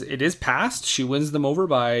it is passed. She wins them over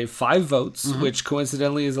by 5 votes, which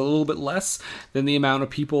coincidentally is a little bit less than the amount of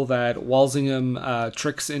people that Walsingham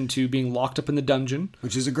tricks into being locked up in the dungeon.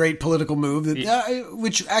 Which is a great political move,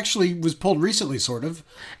 which actually was pulled recently, sort of.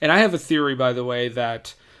 And I have a theory, by the way,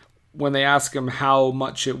 that when they ask him how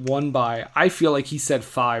much it won by, I feel like he said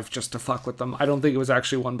 5 just to fuck with them. I don't think it was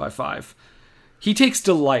actually won by 5. He takes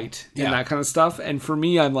delight in that kind of stuff. And for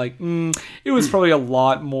me, I'm like, it was probably a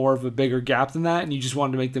lot more of a bigger gap than that. And you just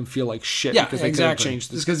wanted to make them feel like shit because they could have changed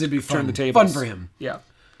this. Just because it'd be fun. Turn the tables. Fun for him. Yeah.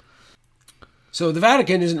 So the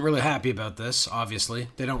Vatican isn't really happy about this, obviously.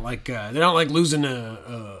 They don't like losing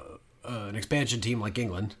an expansion team like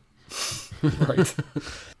England. Right.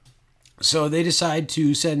 So they decide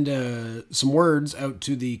to send some words out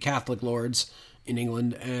to the Catholic lords in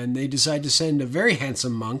England, and they decide to send a very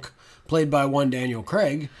handsome monk, played by one Daniel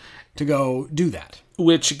Craig, to go do that.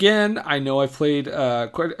 Which, again, I know I've played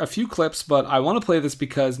quite a few clips, but I want to play this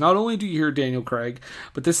because not only do you hear Daniel Craig,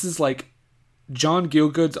 but this is like John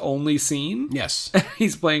Gielgud's only scene. Yes.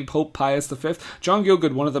 He's playing Pope Pius V. John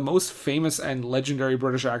Gielgud, one of the most famous and legendary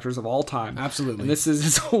British actors of all time. Absolutely. And this is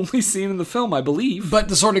his only scene in the film, I believe. But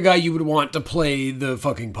the sort of guy you would want to play the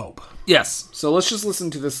fucking Pope. Yes. So let's just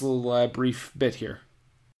listen to this little brief bit here.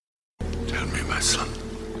 Tell me, my son,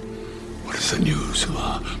 what is the news of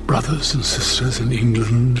our brothers and sisters in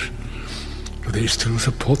England? Do they still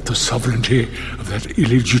support the sovereignty of that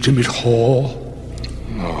illegitimate whore?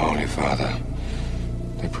 No, Holy Father.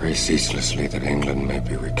 They pray ceaselessly that England may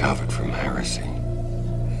be recovered from heresy.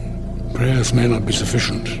 Prayers may not be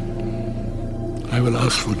sufficient. I will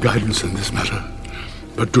ask for guidance in this matter,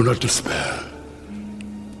 but do not despair.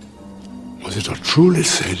 Was it not truly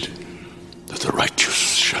said that the righteous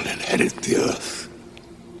shall inherit the earth?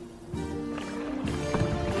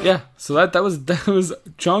 Yeah, so that was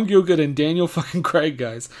John Gielgud and Daniel fucking Craig,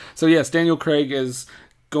 guys. So yes, Daniel Craig is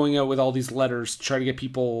going out with all these letters to try to get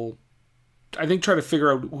people, I think, try to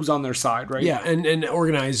figure out who's on their side, right? Yeah, and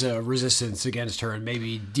organize a resistance against her and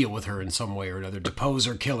maybe deal with her in some way or another, depose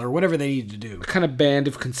her, kill her, whatever they need to do. A kind of band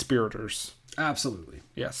of conspirators. Absolutely.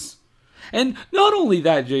 Yes. And not only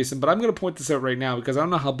that, Jason, but I'm going to point this out right now because I don't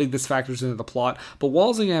know how big this factors into the plot, but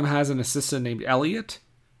Walsingham has an assistant named Elliot.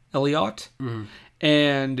 Mm-hmm.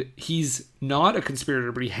 And he's not a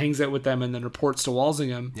conspirator, but he hangs out with them and then reports to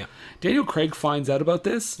Walsingham. Yeah. Daniel Craig finds out about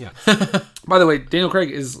this. Yeah. By the way, Daniel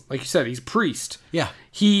Craig is, like you said, he's a priest. Yeah.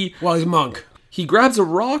 He's a monk. He grabs a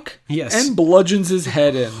rock yes. and bludgeons his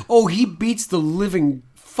head in. Oh, he beats the living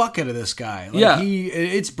fuck out of this guy.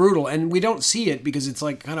 It's brutal, and we don't see it because it's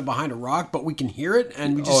like kind of behind a rock, but we can hear it,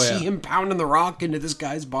 and we just see him pounding the rock into this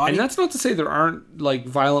guy's body. And that's not to say there aren't like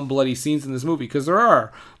violent, bloody scenes in this movie, because there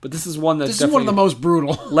are. But this is one that's definitely one of the most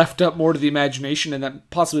brutal, left up more to the imagination, and that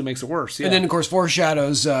possibly makes it worse. Yeah. And then, of course,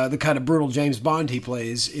 foreshadows the kind of brutal James Bond he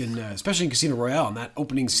plays in, especially in Casino Royale, in that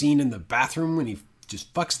opening scene in the bathroom when he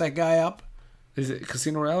just fucks that guy up. Is it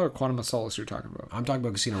Casino Royale or Quantum of Solace you're talking about? I'm talking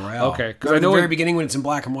about Casino Royale. Okay. Because I know at the very beginning when it's in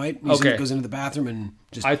black and white, he goes into the bathroom and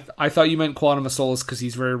just... I thought you meant Quantum of Solace because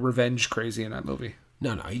he's very revenge crazy in that movie.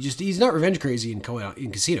 No, he's not revenge crazy in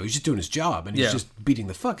Casino. He's just doing his job, and he's just beating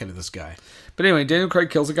the fuck out of this guy. But anyway, Daniel Craig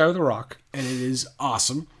kills a guy with a rock. and it is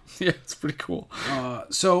awesome. Yeah, it's pretty cool.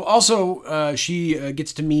 So also, she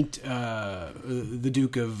gets to meet the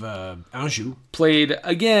Duke of Anjou. Played,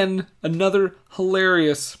 again, another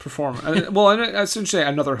hilarious performance. Well, I shouldn't say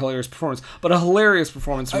another hilarious performance, but a hilarious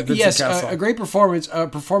performance from Vincent Cassel. A great performance. A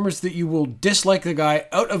performance that you will dislike the guy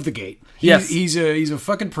out of the gate. He's a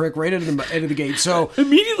fucking prick right out of the gate. So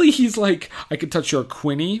immediately he's like, I could touch your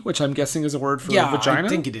quinny, which I'm guessing is a word for vagina. I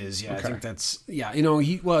think it is. Yeah, okay. I think that's he's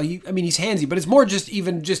handsy, but it's more just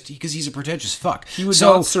because he's a pretentious fuck. He would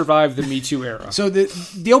not survive the Me Too era. So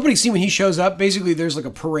the opening scene when he shows up, basically there's like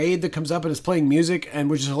a parade that comes up and it's playing music, and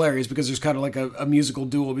which is hilarious because there's kind of like a musical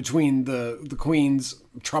duel between the Queen's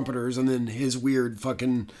trumpeters and then his weird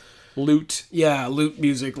fucking lute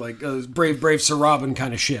music, like brave Sir Robin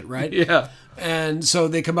kind of shit, right? Yeah. And so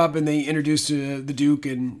they come up and they introduce the Duke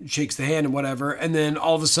and shakes the hand and whatever, and then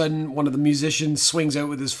all of a sudden one of the musicians swings out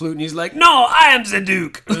with his flute and he's like, "No, I am the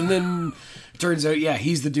Duke," and then. Turns out,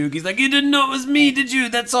 he's the Duke. He's like, "You didn't know it was me, did you?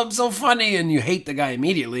 That's so funny." And you hate the guy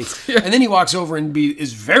immediately. Yeah. And then he walks over and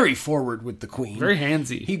is very forward with the Queen. Very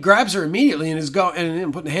handsy. He grabs her immediately and is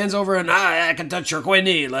putting hands over her and I can touch your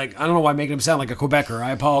quinny. Like, I don't know why I'm making him sound like a Quebecer.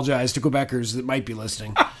 I apologize to Quebecers that might be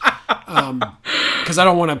listening. Because I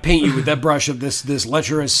don't want to paint you with that brush of this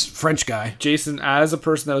lecherous French guy. Jason, as a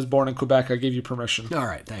person that was born in Quebec, I gave you permission. All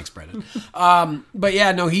right, thanks, Brendan. But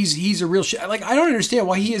yeah, no, he's a real shit. Like, I don't understand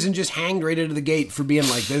why he isn't just hanged right out of the gate for being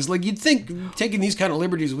like this. Like, you'd think taking these kind of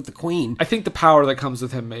liberties with the Queen. I think the power that comes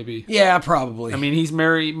with him, maybe. Yeah, probably. I mean, he's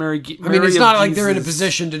Mary. I mean, it's not like they're in a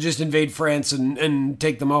position to just invade France and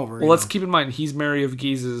take them over. Well, let's keep in mind he's Mary of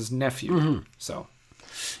Guise's nephew. Mm-hmm. So,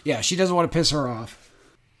 yeah, she doesn't want to piss her off.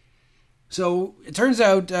 So it turns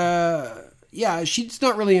out, she's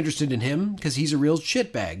not really interested in him because he's a real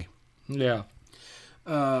shitbag. Yeah.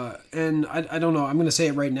 And I don't know. I'm going to say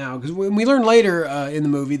it right now because when we learn later in the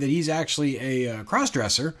movie that he's actually a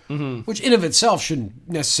cross-dresser, which in of itself shouldn't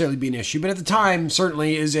necessarily be an issue, but at the time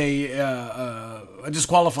certainly is a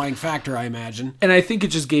disqualifying factor, I imagine. And I think it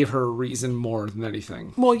just gave her a reason more than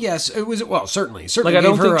anything. Well, yes, it was. Well, certainly like, I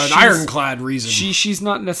gave her an ironclad reason. She's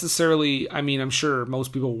not necessarily. I mean, I'm sure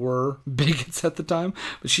most people were bigots at the time,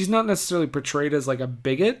 but she's not necessarily portrayed as like a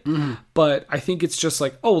bigot. Mm-hmm. But I think it's just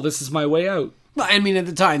like, oh, this is my way out. Well, I mean, at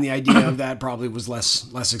the time, the idea of that probably was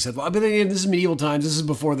less acceptable. But again, this is medieval times. This is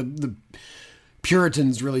before the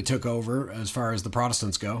Puritans really took over as far as the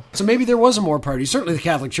Protestants go. So maybe there was a more party. Certainly the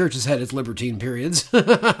Catholic Church has had its libertine periods.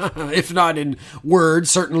 If not in word,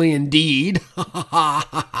 certainly in deed.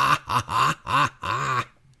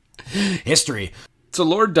 History. So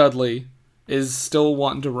Lord Dudley is still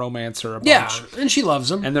wanting to romance her a bunch. Yeah, and she loves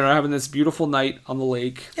him. And they're having this beautiful night on the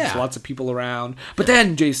lake. Yeah. There's lots of people around. But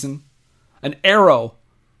then, Jason, an arrow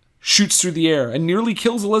shoots through the air and nearly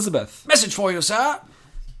kills Elizabeth. Message for you, sir.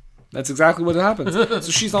 That's exactly what happens.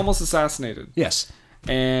 So she's almost assassinated. Yes.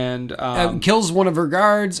 And kills one of her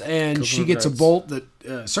guards, and she gets a bolt that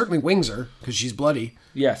certainly wings her because she's bloody.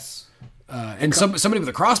 Yes. And somebody with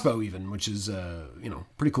a crossbow even, which is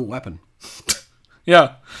pretty cool weapon.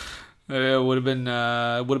 Yeah. It would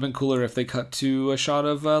have been cooler if they cut to a shot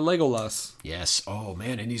of Legolas. Yes. Oh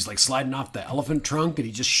man, and he's like sliding off the elephant trunk, and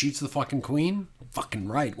he just shoots the fucking queen. Fucking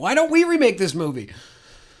right. Why don't we remake this movie?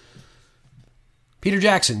 Peter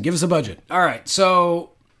Jackson, give us a budget. All right.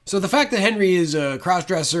 So the fact that Henry is a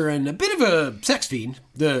crossdresser and a bit of a sex fiend,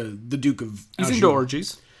 the Duke of He's into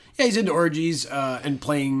orgies. Yeah, he's into orgies and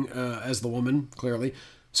playing as the woman, clearly.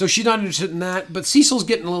 So she's not interested in that, but Cecil's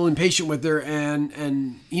getting a little impatient with her,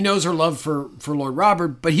 and he knows her love for Lord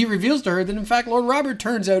Robert, but he reveals to her that, in fact, Lord Robert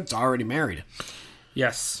turns out is already married.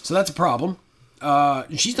 Yes. So that's a problem.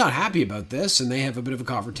 She's not happy about this, and they have a bit of a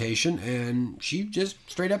confrontation, and she just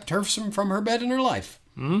straight up turfs him from her bed in her life.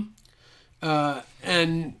 Mm-hmm.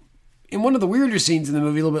 And in one of the weirder scenes in the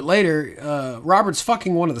movie a little bit later, Robert's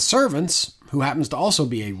fucking one of the servants, who happens to also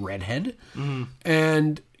be a redhead,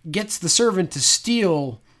 and gets the servant to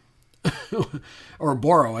steal, or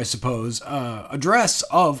borrow, I suppose, a dress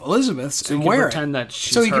of Elizabeth's and wear it.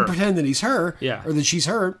 So he can pretend that he's her, or that she's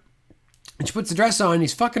her. And she puts the dress on,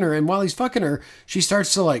 he's fucking her, and while he's fucking her, she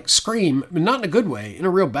starts to like scream, but not in a good way, in a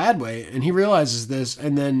real bad way. And he realizes this,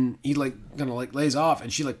 and then he lays off,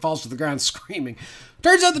 and she falls to the ground screaming.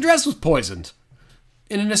 Turns out the dress was poisoned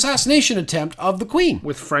in an assassination attempt of the Queen.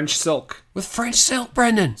 With French silk. With French silk,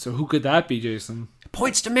 Brendan. So who could that be, Jason? It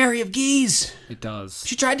points to Mary of Guise. It does.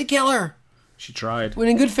 She tried to kill her. She tried. When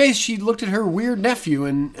in good faith, she looked at her weird nephew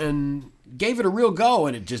and gave it a real go,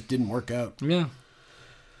 and it just didn't work out. Yeah.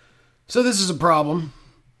 So this is a problem.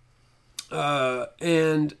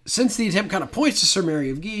 And since the attempt kind of points to Sir Mary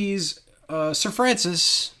of Guise, Sir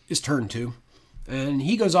Francis is turned to. And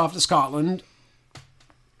he goes off to Scotland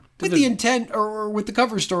with the intent, or with the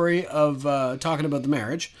cover story of talking about the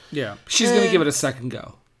marriage. Yeah. She's going to give it a second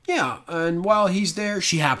go. Yeah, and while he's there,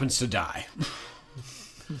 she happens to die.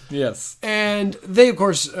 Yes. And they, of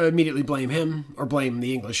course, immediately blame him, or blame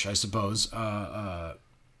the English, I suppose. And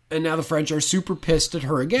now the French are super pissed at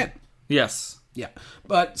her again. Yes. Yeah.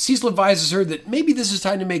 But Cecil advises her that maybe this is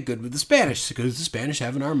time to make good with the Spanish, because the Spanish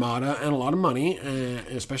have an armada and a lot of money,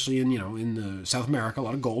 especially in South America, a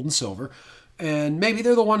lot of gold and silver. And maybe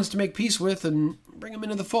they're the ones to make peace with and bring them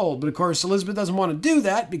into the fold. But of course, Elizabeth doesn't want to do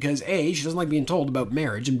that because A, she doesn't like being told about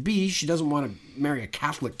marriage, and B, she doesn't want to marry a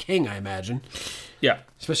Catholic king, I imagine. Yeah.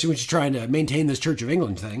 Especially when she's trying to maintain this Church of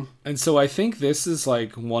England thing. And so I think this is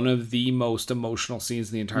like one of the most emotional scenes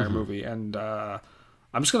in the entire movie. And I'm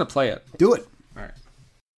just going to play it. Do it. All right.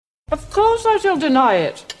 Of course I shall deny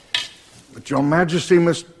it. But Your Majesty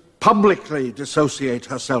must publicly dissociate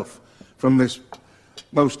herself from this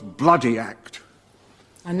most bloody act.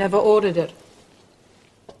 I never ordered it.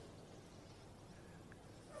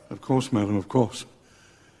 Of course, madam, of course.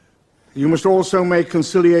 You must also make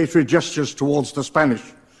conciliatory gestures towards the Spanish.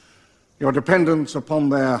 Your dependence upon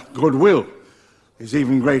their goodwill is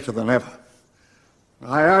even greater than ever.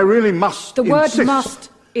 I really must insist. The word must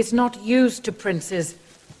is not used to princes.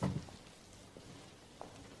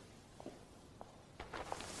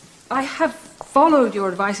 I have followed your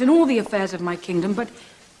advice in all the affairs of my kingdom, but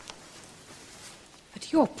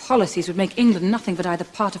your policies would make England nothing but either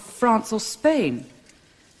part of France or Spain.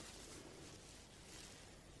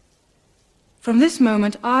 From this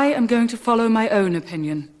moment, I am going to follow my own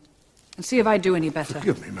opinion and see if I do any better.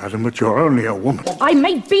 Forgive me, madam, but you're only a woman. I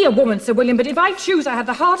may be a woman, Sir William, but if I choose, I have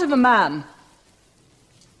the heart of a man.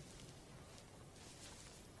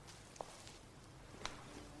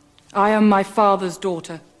 I am my father's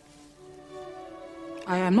daughter.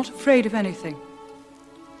 I am not afraid of anything.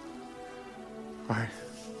 I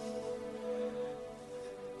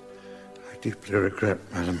deeply regret,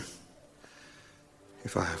 madam,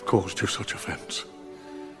 if I have caused you such offense.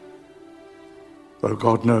 Though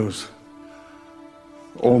God knows,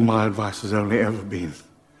 all my advice has only ever been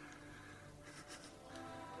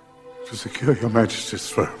to secure Your Majesty's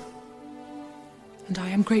throne. And I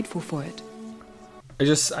am grateful for it.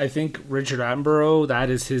 I think Richard Attenborough, that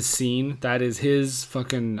is his scene. That is his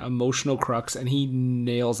fucking emotional crux, and he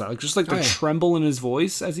nails that. Like, just like the tremble in his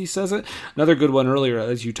voice as he says it. Another good one earlier,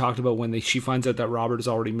 as you talked about, when she finds out that Robert is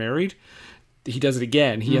already married. He does it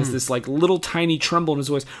again. He has this like little tiny tremble in his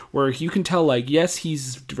voice where you can tell, like, yes,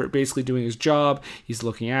 he's basically doing his job. He's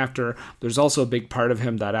looking after. There's also a big part of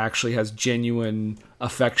him that actually has genuine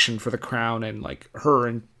affection for the crown and like her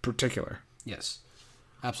in particular. Yes,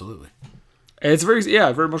 absolutely. It's very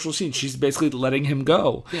emotional scene. She's basically letting him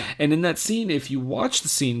go. Yeah. And in that scene, if you watch the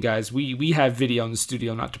scene, guys, we have video in the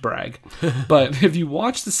studio, not to brag, but if you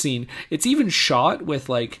watch the scene, it's even shot with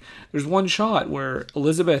like, there's one shot where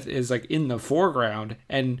Elizabeth is like in the foreground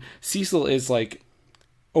and Cecil is like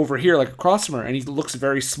over here, like across from her, and he looks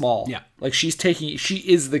very small. Yeah. Like she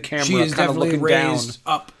is the camera. She is kind of definitely looking raised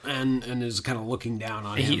down. Up and is kind of looking down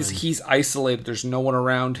on him. He's isolated. There's no one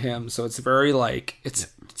around him. So it's very like, it's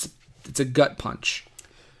a gut punch.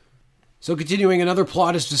 So continuing, another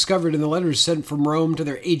plot is discovered in the letters sent from Rome to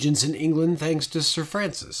their agents in England thanks to Sir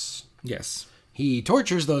Francis. Yes. He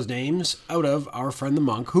tortures those names out of our friend the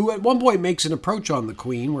monk, who at one point makes an approach on the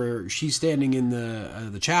queen where she's standing in the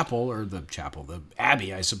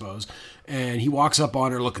abbey, I suppose, and he walks up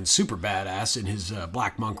on her looking super badass in his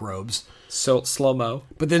black monk robes. So slow-mo.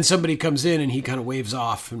 But then somebody comes in and he kind of waves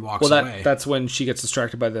off and walks away. That's when she gets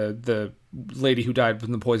distracted by the lady who died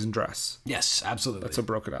from the poison dress. Yes, absolutely. That's what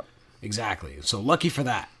broke it up. Exactly. So lucky for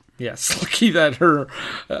that. Yes, lucky that her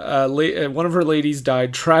one of her ladies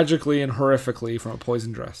died tragically and horrifically from a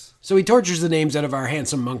poison dress. So he tortures the names out of our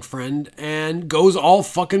handsome monk friend and goes all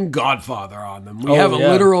fucking Godfather on them. We have a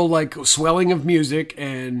literal like swelling of music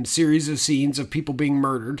and series of scenes of people being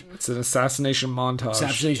murdered. It's an assassination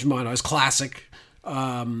montage. Classic.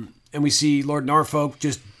 And we see Lord Norfolk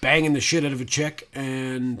just banging the shit out of a chick,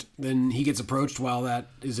 and then he gets approached while that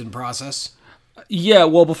is in process. Yeah,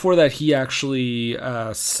 well, before that, he actually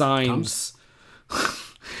signs.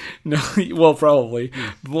 No, well, probably.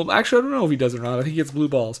 Well, actually, I don't know if he does or not. I think he gets blue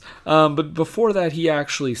balls. But before that, he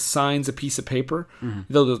actually signs a piece of paper.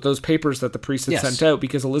 Those papers that the priest had sent out,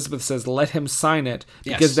 because Elizabeth says, let him sign it,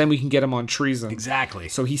 because then we can get him on treason. Exactly.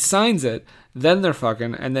 So he signs it, then they're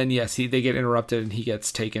fucking, and then, they get interrupted, and he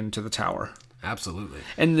gets taken to the tower. Absolutely.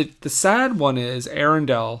 And the sad one is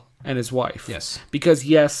Arundel and his wife. Yes. Because,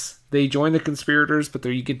 They join the conspirators, but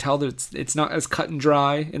you can tell that it's not as cut and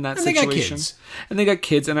dry in that And situation. they got kids. And they got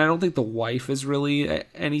kids, and I don't think the wife is really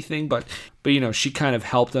anything, but she kind of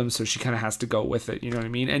helped them, so she kind of has to go with it. You know what I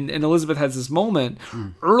mean? And Elizabeth has this moment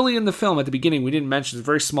early in the film at the beginning. We didn't mention, it's a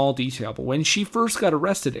very small detail, but when she first got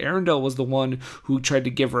arrested, Arundel was the one who tried to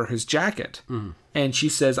give her his jacket. And she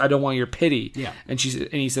says, "I don't want your pity." Yeah. And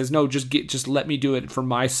he says, "No, just let me do it for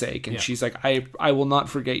my sake." And she's like, I will not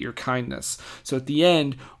forget your kindness. So at the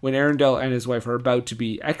end, when Arundel and his wife are about to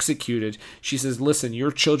be executed, she says, "Listen,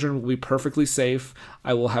 your children will be perfectly safe.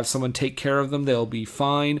 I will have someone take care of them. They'll be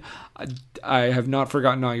fine. I have not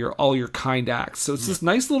forgotten all your kind acts." So it's this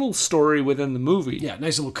nice little story within the movie. Yeah,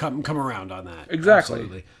 nice little come around on that. Exactly.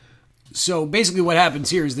 Absolutely. So basically what happens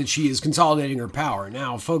here is that she is consolidating her power.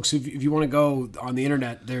 Now, folks, if you want to go on the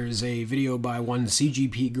internet, there's a video by one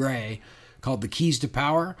CGP Grey called The Keys to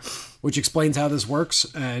Power, which explains how this works.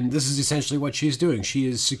 And this is essentially what she's doing. She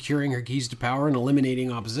is securing her keys to power and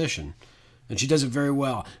eliminating opposition. And she does it very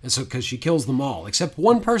well. And so, because she kills them all, except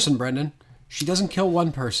one person, Brendan. She doesn't kill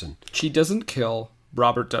one person. She doesn't kill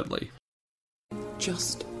Robert Dudley.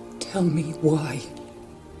 Just tell me why.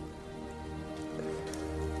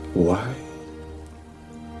 Why?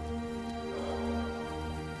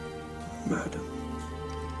 Madam.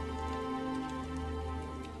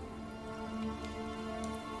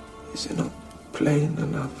 Is it not plain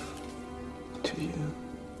enough to you?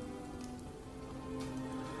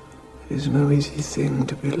 It is no easy thing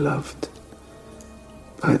to be loved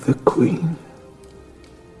by the Queen.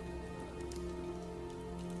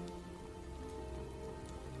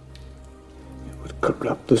 It would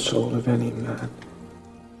corrupt the soul of any man.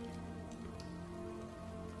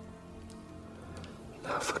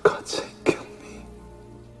 Now, for God's sake, kill me.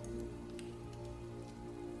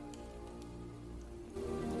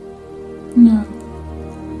 No.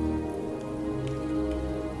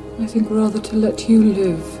 I think rather to let you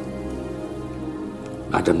live.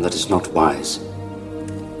 Madam, that is not wise.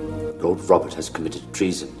 Lord Robert has committed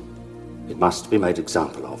treason. It must be made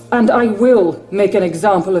example of. And I will make an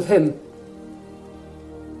example of him.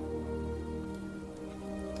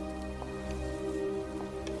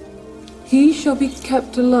 He shall be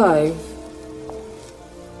kept alive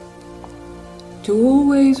to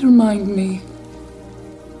always remind me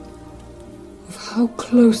of how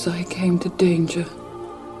close I came to danger.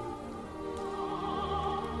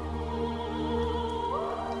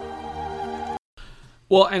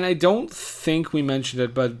 Well, and I don't think we mentioned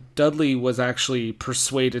it, but Dudley was actually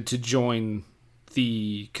persuaded to join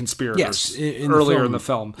the conspirators earlier in the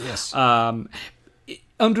film. Yes.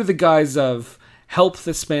 Under the guise of help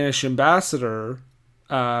the Spanish ambassador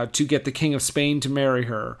to get the King of Spain to marry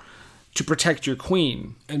her, to protect your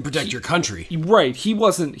queen and protect your country. Right. He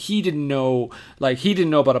didn't know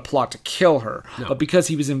about a plot to kill her. No. But because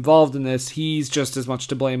he was involved in this, he's just as much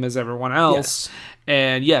to blame as everyone else. Yes.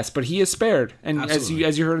 And yes, but he is spared. And Absolutely.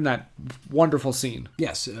 as you heard in that wonderful scene.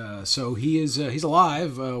 Yes. So he's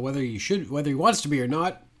alive. Whether he wants to be or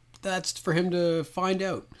not, that's for him to find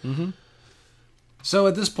out. Mm-hmm. So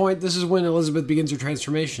at this point, this is when Elizabeth begins her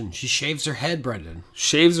transformation. She shaves her head, Brendan.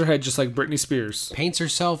 Shaves her head just like Britney Spears. Paints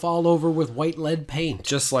herself all over with white lead paint.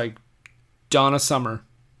 Just like Donna Summer.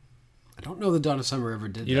 I don't know that Donna Summer ever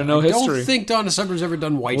did that. You don't know I history. I don't think Donna Summer's ever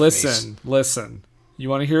done whiteface. Listen. You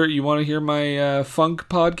want to hear my funk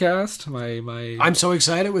podcast? My I'm so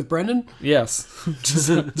excited with Brendan. Yes.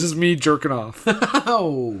 just me jerking off.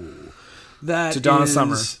 Oh. That to Donna is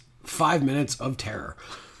Summer. 5 minutes of terror.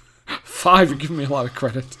 5, you're giving me a lot of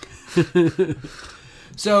credit.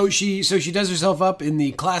 So she does herself up in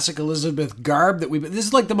the classic Elizabeth garb that this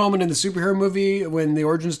is like the moment in the superhero movie when the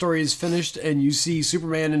origin story is finished and you see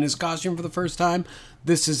Superman in his costume for the first time.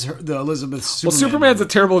 This is the Elizabeth Superman. Well, Superman's a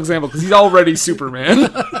terrible example because he's already Superman.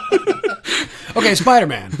 Okay,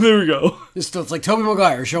 Spider-Man. There we go. It's like Tobey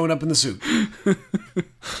Maguire showing up in the suit.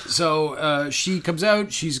 So she comes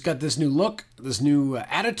out. She's got this new look, this new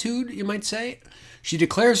attitude, you might say. She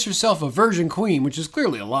declares herself a virgin queen, which is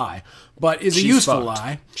clearly a lie, but is a useful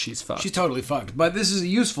lie. She's fucked. She's totally fucked. But this is a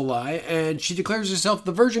useful lie, and she declares herself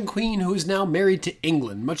the virgin queen who is now married to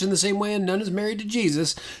England. Much in the same way a nun is married to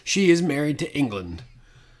Jesus, she is married to England.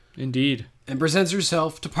 Indeed. And presents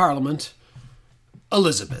herself to Parliament,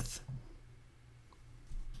 Elizabeth.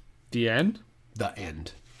 The end? The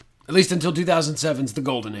end. At least until 2007's the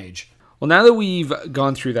golden age. Well, now that we've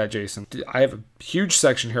gone through that, Jason, I have a huge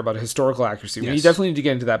section here about historical accuracy. Yes. We definitely need to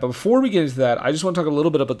get into that. But before we get into that, I just want to talk a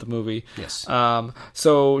little bit about the movie. Yes.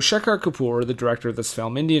 So Shekhar Kapoor, the director of this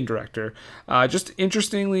film, Indian director, just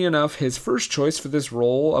interestingly enough, his first choice for this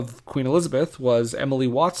role of Queen Elizabeth was Emily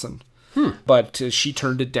Watson. but she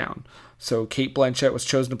turned it down. So Cate Blanchett was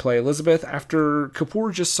chosen to play Elizabeth after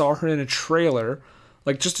Kapoor just saw her in a trailer,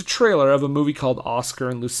 like just a trailer of a movie called Oscar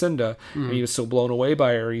and Lucinda, and he was so blown away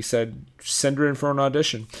by her, he said, send her in for an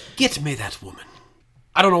audition. Get me that woman.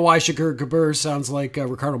 I don't know why Shakir Kapoor sounds like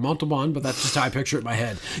Ricardo Montalban, but that's just how I picture it in my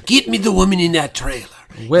head. Get me the woman in that trailer.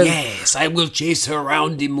 Well, yes, I will chase her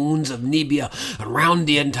round the moons of Nibia, and round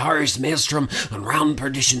the Antares maelstrom, and round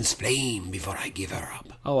perdition's flame before I give her up.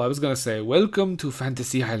 Oh, I was going to say, welcome to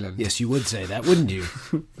Fantasy Island. Yes, you would say that, wouldn't you?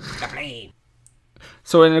 The plane.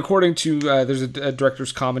 So, and according to, there's a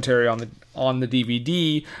director's commentary on the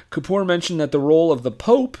DVD, Kapoor mentioned that the role of the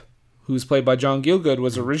Pope, who's played by John Gielgud,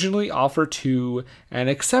 was originally offered to and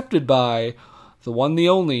accepted by the one, the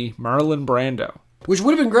only, Marlon Brando. Which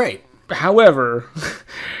would have been great. However,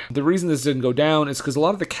 the reason this didn't go down is because a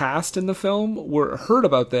lot of the cast in the film heard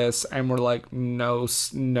about this and were like, no.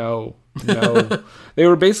 They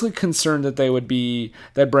were basically concerned that that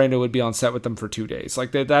Brando would be on set with them for 2 days.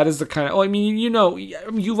 Like that is the kind of,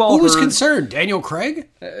 you've all Who was heard, concerned? Daniel Craig?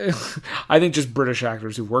 I think just British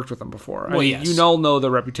actors who've worked with them before. Well, yes. You all know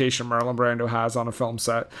the reputation Marlon Brando has on a film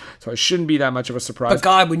set, so it shouldn't be that much of a surprise. But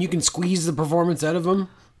God, when you can squeeze the performance out of him...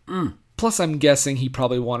 Plus, I'm guessing he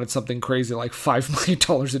probably wanted something crazy like $5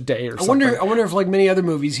 million a day or something. I wonder if, like many other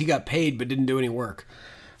movies, he got paid but didn't do any work.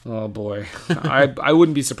 Oh boy, I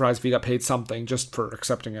wouldn't be surprised if he got paid something just for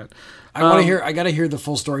accepting it. I got to hear the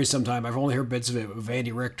full story sometime. I've only heard bits of it with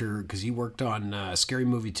Andy Richter because he worked on Scary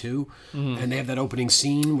Movie 2, and they have that opening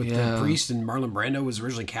scene with the priest, and Marlon Brando was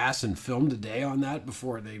originally cast and filmed a day on that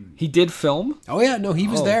before they. He did film? Oh yeah, no, he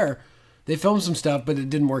was there. They filmed some stuff, but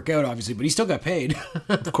it didn't work out, obviously. But he still got paid.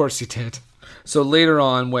 Of course he did. So later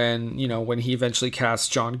on, when he eventually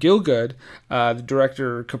cast John Gielgud, the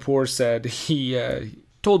director Kapoor said he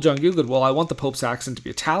told John Gielgud, "Well, I want the Pope's accent to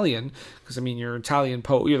be Italian because you're Italian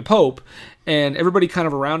Pope, you're the Pope," and everybody kind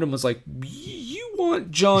of around him was like, "You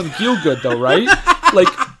want John Gielgud though, right? Like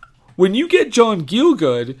when you get John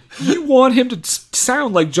Gielgud, you want him to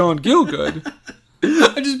sound like John Gielgud."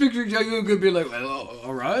 I just picture John Gielgud be like, "Well,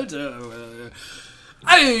 all right,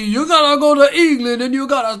 hey, you gotta go to England and you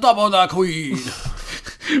gotta stop on that Queen."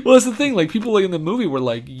 Well, that's the thing. Like people in the movie were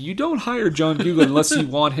like, "You don't hire John Gielgud unless you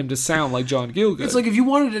want him to sound like John Gielgud." It's like if you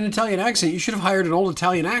wanted an Italian accent, you should have hired an old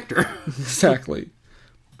Italian actor. Exactly.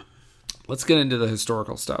 Let's get into the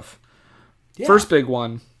historical stuff. Yeah. First big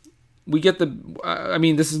one. We get the.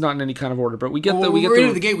 This is not in any kind of order, but we get the. Right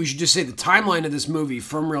into the gate. We should just say the timeline of this movie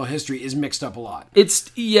from real history is mixed up a lot.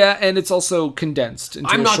 And it's also condensed.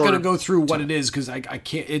 I'm not going to go through what it is because I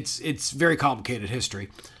can't. It's very complicated history,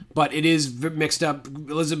 but it is mixed up.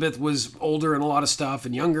 Elizabeth was older in a lot of stuff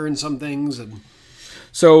and younger in some things, and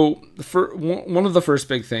so one of the first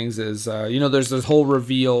big things is there's this whole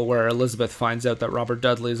reveal where Elizabeth finds out that Robert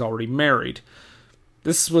Dudley is already married.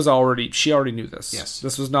 She already knew this. Yes.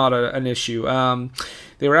 This was not an issue.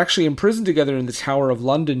 They were actually imprisoned together in the Tower of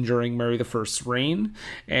London during Mary I's reign,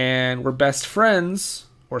 and were best friends,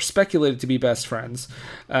 or speculated to be best friends,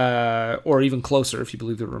 or even closer, if you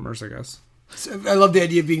believe the rumors, I guess. I love the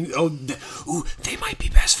idea of being, they might be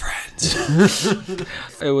best friends.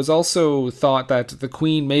 It was also thought that the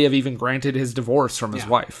Queen may have even granted his divorce from his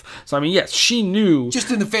wife. So, yes, she knew. Just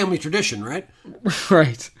in the family tradition, right?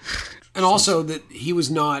 Right. And also that he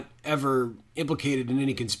was not ever implicated in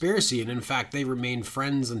any conspiracy, and in fact, they remained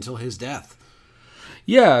friends until his death.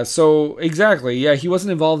 Yeah, so exactly. Yeah, he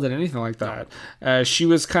wasn't involved in anything like that. She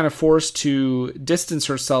was kind of forced to distance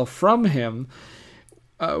herself from him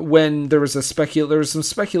when there was some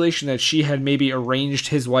speculation that she had maybe arranged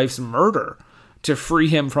his wife's murder to free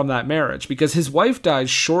him from that marriage, because his wife died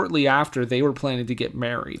shortly after they were planning to get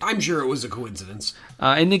married. I'm sure it was a coincidence.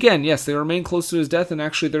 And again, yes, they remained close to his death, and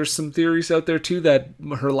actually there's some theories out there too that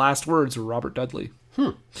her last words were Robert Dudley.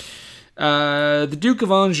 The Duke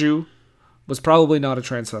of Anjou was probably not a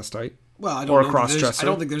transvestite. Well, I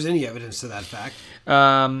don't think there's any evidence to that fact.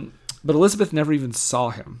 But Elizabeth never even saw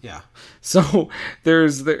him. Yeah. So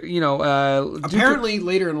there's apparently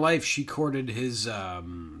later in life she courted his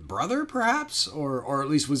brother, perhaps, or at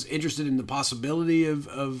least was interested in the possibility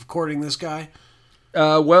of courting this guy.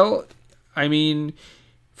 First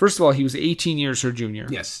of all, he was 18 years her junior.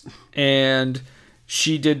 Yes. And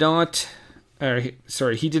he did not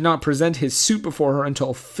present his suit before her until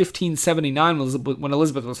 1579 when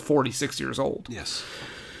Elizabeth was 46 years old. Yes.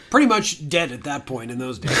 Pretty much dead at that point in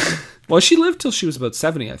those days. Well, she lived till she was about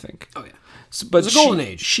 70, I think. Oh, yeah. But it was a golden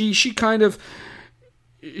age. She kind of...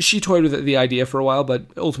 she toyed with the idea for a while, but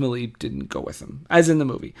ultimately didn't go with him, as in the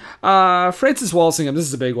movie. Frances Walsingham, this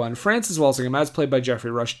is a big one. Frances Walsingham, as played by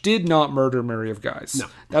Jeffrey Rush, did not murder Mary of Guise. No.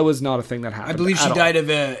 That was not a thing that happened. I believe she at all. died of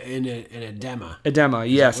an edema. Edema,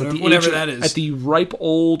 yes. Whatever that is. At the ripe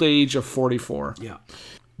old age of 44. Yeah.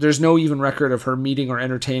 There's no even record of her meeting or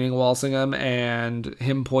entertaining Walsingham, and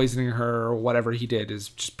him poisoning her or whatever he did is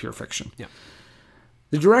just pure fiction. Yeah.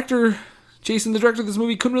 The director of this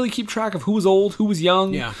movie, couldn't really keep track of who was old, who was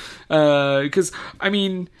young. Yeah. Because,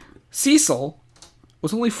 Cecil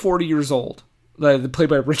was only 40 years old, played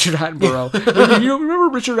by Richard Attenborough. You remember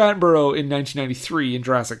Richard Attenborough in 1993 in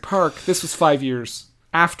Jurassic Park? This was 5 years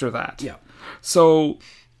after that. Yeah. So,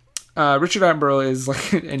 Richard Attenborough is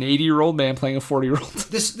like an 80-year-old man playing a 40-year-old.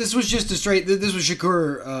 This was just this was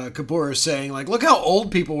Shakur Kapoor saying, like, look how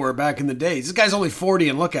old people were back in the days. This guy's only 40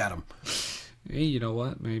 and look at him. Hey, you know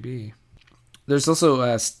what? Maybe. There's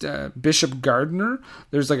also Bishop Gardner.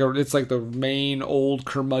 It's like the main old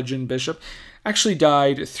curmudgeon bishop. Actually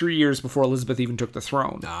died 3 years before Elizabeth even took the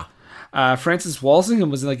throne. Francis Walsingham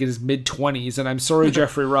was in his mid-20s, and I'm sorry,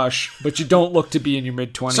 Jeffrey Rush, but you don't look to be in your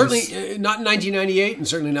mid-20s. Certainly not in 1998, and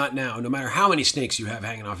certainly not now, no matter how many snakes you have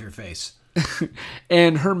hanging off your face.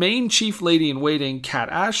 And her main chief lady in waiting, Kat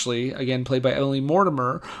Ashley, again played by Emily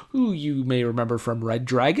Mortimer, who you may remember from Red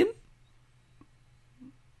Dragon?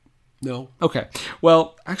 No. Okay.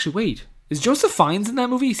 Well, actually, wait. Is Joseph Fiennes in that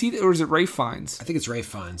movie? Or is it Ralph Fiennes? I think it's Ralph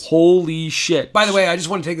Fiennes. Holy shit. By the way, I just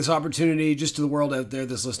want to take this opportunity, just to the world out there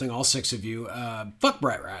that's listening, all 6 of you, fuck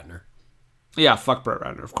Brett Ratner. Yeah, fuck Brett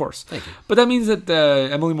Ratner, of course. Thank you. But that means that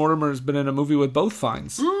Emily Mortimer has been in a movie with both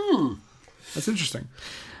Fiennes. That's interesting.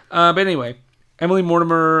 But anyway, Emily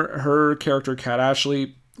Mortimer, her character, Kat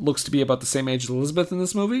Ashley, looks to be about the same age as Elizabeth in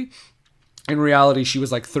this movie. In reality, she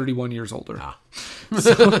was like 31 years older.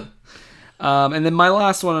 So, and then my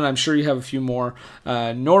last one, and I'm sure you have a few more.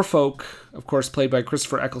 Norfolk, of course, played by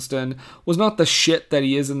Christopher Eccleston, was not the shit that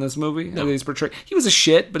he is in this movie. No. That he's portrayed. He was a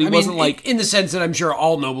shit, but he wasn't like... in the sense that I'm sure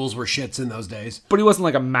all nobles were shits in those days. But he wasn't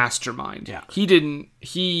like a mastermind. Yeah. He didn't...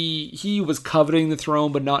 He was coveting the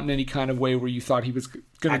throne, but not in any kind of way where you thought he was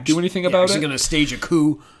going to do anything about it. Actually going to stage a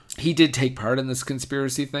coup. He did take part in this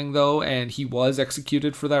conspiracy thing, though, and he was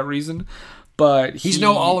executed for that reason. But he's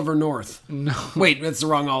no Oliver North. No. Wait, that's the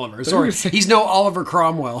wrong Oliver. Sorry. He's no Oliver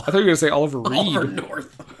Cromwell. I thought you were going to say Oliver Reed. Oliver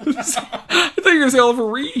North. I thought you were going to say Oliver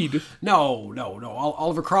Reed. No.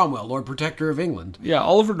 Oliver Cromwell, Lord Protector of England. Yeah,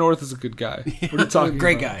 Oliver North is a good guy. What are you talking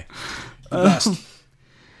Great about? guy. The best.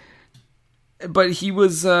 But he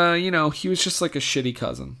was, he was just like a shitty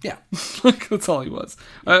cousin. Yeah. That's all he was.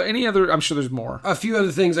 Any other, I'm sure there's more. A few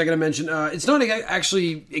other things I got to mention. It's not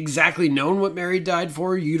actually exactly known what Mary died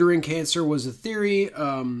for. Uterine cancer was a theory,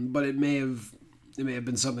 but it may have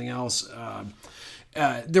been something else.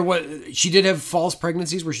 She did have false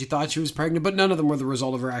pregnancies where she thought she was pregnant, but none of them were the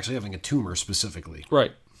result of her actually having a tumor specifically.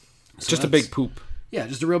 Right. So just a big poop. Yeah,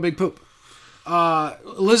 just a real big poop.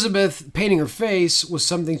 Elizabeth painting her face was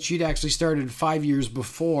something she'd actually started 5 years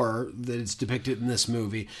before that it's depicted in this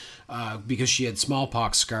movie, because she had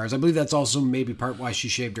smallpox scars. I believe that's also maybe part why she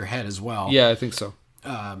shaved her head as well. Yeah, I think so.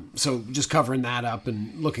 So just covering that up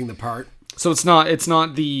and looking the part. So it's not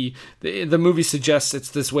the movie suggests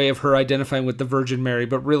it's this way of her identifying with the Virgin Mary,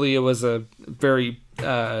 but really it was a very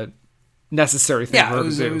necessary thing for her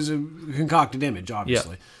to do. It was a concocted image,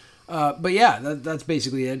 obviously. Yeah. But yeah, that's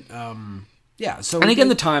basically it. Yeah. So and again,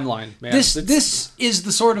 the timeline, man. This is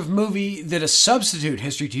the sort of movie that a substitute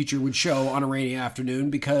history teacher would show on a rainy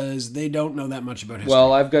afternoon because they don't know that much about history.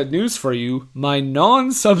 Well, I've got news for you. My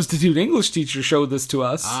non-substitute English teacher showed this to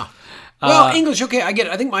us. Well, English, okay, I get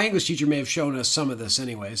it. I think my English teacher may have shown us some of this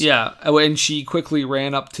anyways. Yeah, and she quickly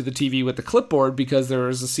ran up to the TV with the clipboard because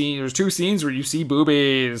there's two scenes where you see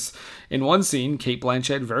boobies. In one scene, Cate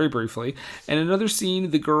Blanchett, very briefly, and another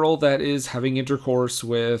scene, the girl that is having intercourse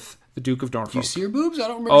with the Duke of Norfolk. Do you see her boobs? I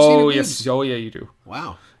don't remember seeing her boobs. Yes. Oh, yeah, you do.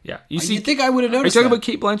 Wow. Yeah. You think I would have noticed Are you talking that? about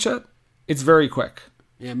Cate Blanchett? It's very quick.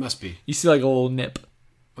 Yeah, it must be. You see like a little nip.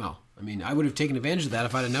 Well, I mean, I would have taken advantage of that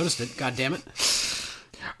if I'd have noticed it. God damn it.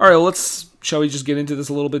 All right, well, shall we just get into this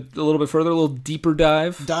a little bit further, a little deeper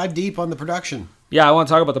dive? Dive deep on the production. Yeah, I want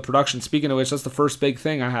to talk about the production. Speaking of which, that's the first big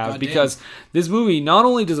thing I have. Because this movie, not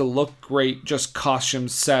only does it look great, just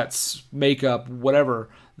costumes, sets, makeup, whatever,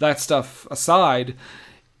 that stuff aside,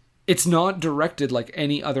 it's not directed like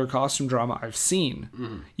any other costume drama I've seen.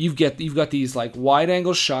 Mm-hmm. You've got these like wide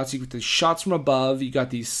angle shots, you've got these shots from above, you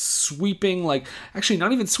got these sweeping, like, actually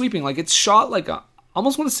not even sweeping, like it's shot like I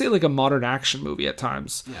almost want to say like a modern action movie at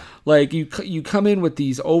times. Yeah. Like you come in with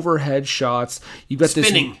these overhead shots. You've got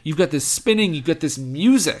spinning. You've got this spinning. You've got this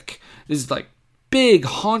music. This is like big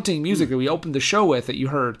haunting music that we opened the show with that you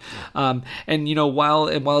heard, and while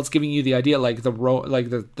it's giving you the idea like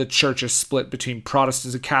the church is split between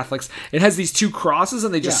Protestants and Catholics, it has these two crosses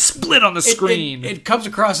and they just split on the screen. It comes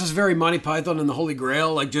across as very Monty Python and the Holy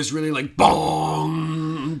Grail, like just really like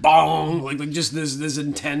bong bong, like just this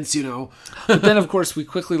intense, But then of course we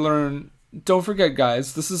quickly learn. Don't forget,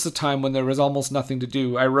 guys, this is a time when there was almost nothing to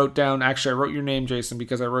do. I wrote your name, Jason,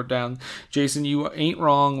 because I wrote down, Jason, you ain't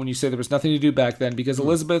wrong when you say there was nothing to do back then, because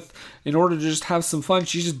Elizabeth, in order to just have some fun,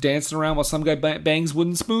 she's just dancing around while some guy bangs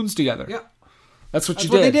wooden spoons together. Yeah. That's what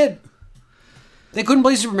they did. They couldn't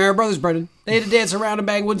play Super Mario Brothers, Brendan. They had to dance around and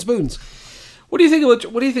bang wooden spoons. What do you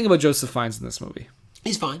think about Joseph Fiennes in this movie?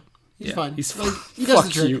 He's fine. He's fine. He's like, he does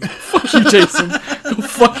fuck you. Fuck you, Jason. Go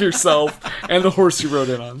fuck yourself and the horse you rode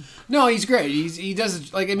in on. No, he's great. He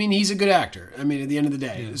does he's a good actor. I mean, at the end of the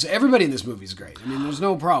day, so everybody in this movie is great. I mean, there's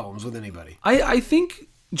no problems with anybody. I think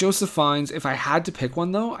Joseph Fiennes, if I had to pick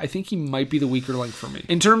one though, I think he might be the weaker link for me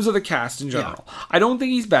in terms of the cast in general. Yeah. I don't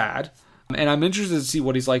think he's bad, and I'm interested to see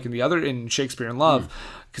what he's like in Shakespeare in Love,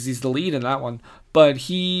 because he's the lead in that one. But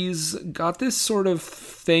he's got this sort of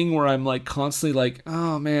thing where I'm like constantly like,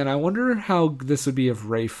 oh man, I wonder how this would be if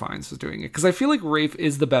Ralph Fiennes was doing it, because I feel like Ralph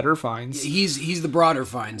is the better Fiennes. He's the broader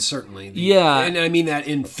Fiennes, certainly. And I mean that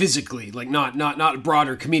in physically, like not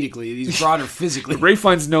broader comedically. He's broader physically. Ralph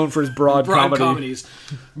Fiennes known for his broad comedies.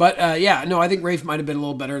 But I think Ralph might have been a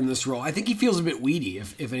little better in this role. I think he feels a bit weedy,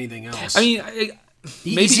 if anything else. I mean.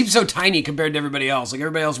 He seems so tiny compared to everybody else. Like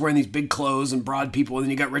everybody else wearing these big clothes and broad people, and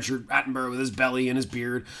then you got Richard Attenborough with his belly and his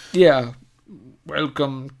beard. Yeah.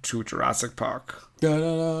 Welcome to Jurassic Park. Da, da,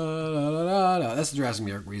 da, da, da, da. That's the Jurassic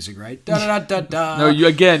Park music, right? Da da da da da. No,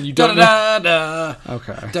 you don't. Da da da.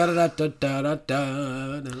 Okay. Da da da da da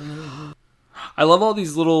da da. I love all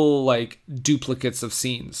these little like duplicates of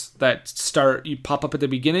scenes that you pop up at the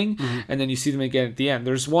beginning and then you see them again at the end.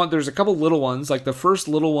 There's a couple little ones. Like the first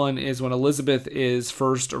little one is when Elizabeth is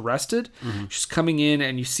first arrested. She's coming in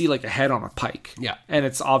and you see like a head on a pike. Yeah. And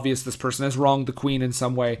it's obvious this person has wronged the queen in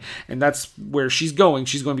some way. And that's where she's going.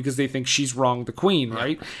 She's going because they think she's wronged the queen,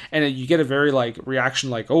 right? And you get a very like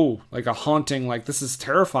reaction like, oh, like a haunting, like this is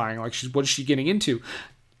terrifying. Like what is she getting into?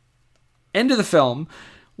 End of the film.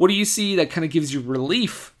 What do you see that kind of gives you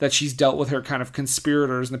relief that she's dealt with her kind of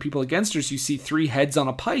conspirators and the people against her? So you see 3 heads on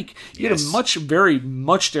a pike. You get a very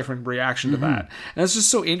much different reaction to that. And it's just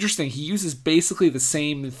so interesting. He uses basically the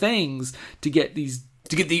same things to get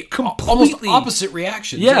the almost opposite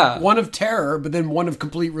reactions. Yeah. Like one of terror, but then one of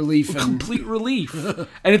complete relief. Complete relief.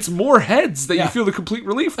 And it's more heads that you feel the complete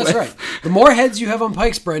relief with. That's right. The more heads you have on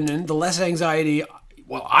pikes, Brendan, the less anxiety,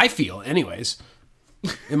 well, I feel anyways,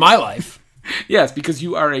 in my life. Yes, because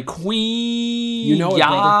you are a queen. You know it,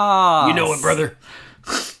 brother. You know it, brother.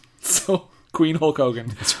 So, Queen Hulk Hogan.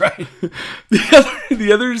 That's right.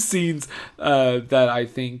 The other scenes that I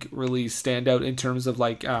think really stand out in terms of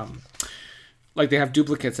like they have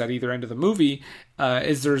duplicates at either end of the movie,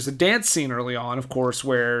 is there's a dance scene early on, of course,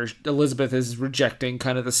 where Elizabeth is rejecting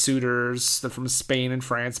kind of the suitors from Spain and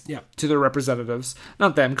France to their representatives.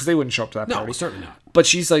 Not them, because they wouldn't show up to that party. No, certainly not. But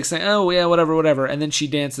she's like saying, oh, yeah, whatever. And then she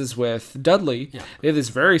dances with Dudley. Yeah. They have this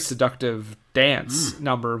very seductive dance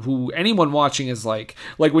number who anyone watching is like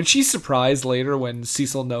when she's surprised later when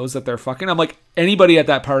Cecil knows that they're fucking, I'm like, anybody at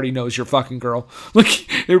that party knows you're fucking, girl. Like,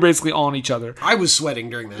 they're basically on each other. I was sweating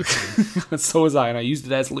during that scene. So was I, and I used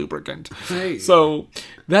it as lubricant. Hey. So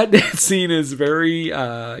that dance scene is very,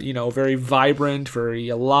 very vibrant, very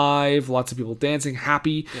alive, lots of people dancing,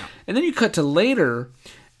 happy. Yeah. And then you cut to later,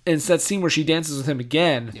 and it's that scene where she dances with him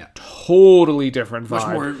again. Yeah. Totally different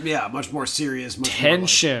vibe. Much more serious. Much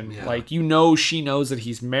tension. More like she knows that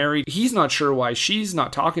he's married. He's not sure why she's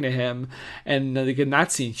not talking to him. And like in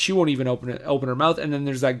that scene, she won't even open her mouth. And then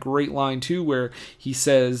there's that great line too where he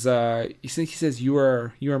says, "You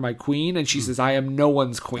are my queen," and she says, "I am no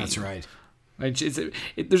one's queen." That's right. Like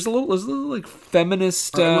there's a little like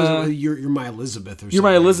feminist. You're my Elizabeth, or something. You're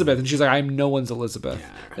my Elizabeth, and she's like, I'm no one's Elizabeth.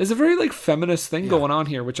 Yeah. There's a very like feminist thing going on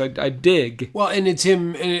here, which I dig. Well, and it's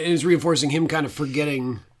him, and it's reinforcing him kind of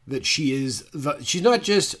forgetting that she's not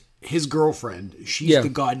just his girlfriend. She's the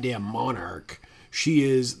goddamn monarch. She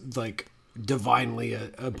is like divinely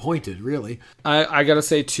appointed. Really, I gotta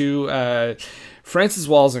say too, Francis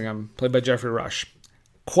Walsingham, played by Geoffrey Rush.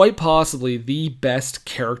 Quite possibly the best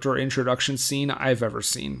character introduction scene I've ever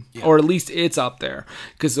seen. Yeah. Or at least it's up there.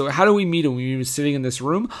 Because how do we meet him? We were sitting in this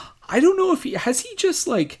room. I don't know if he just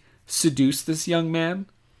like seduced this young man.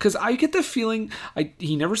 Because I get the feeling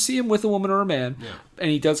he never see him with a woman or a man. Yeah.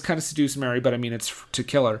 And he does kind of seduce Mary, but I mean it's to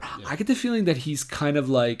kill her. Yeah. I get the feeling that he's kind of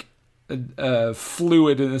like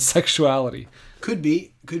fluid in his sexuality. Could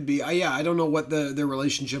be. I don't know what their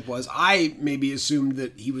relationship was. I maybe assumed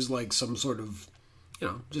that he was like some sort of,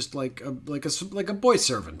 just like a boy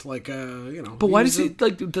servant, But why does he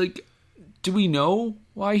like? Do we know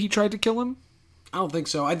why he tried to kill him? I don't think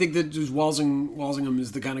so. I think that just Walsingham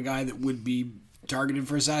is the kind of guy that would be targeted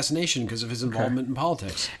for assassination because of his involvement in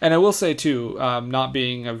politics. And I will say too, not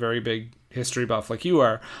being a very big history buff like you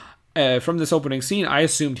are, from this opening scene, I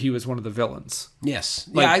assumed he was one of the villains. Yes,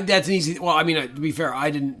 that's an easy. Well, I mean, to be fair, I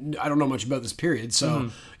don't know much about this period, so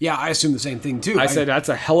I assumed the same thing too. I said that's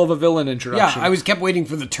a hell of a villain introduction. Yeah, I kept waiting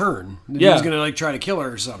for the turn. He was going to like try to kill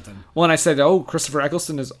her or something. Well, and I said, Christopher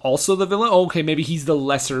Eccleston is also the villain. Oh, okay, maybe he's the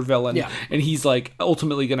lesser villain. Yeah, and he's like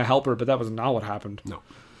ultimately going to help her, but that was not what happened. No.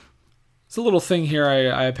 It's a little thing here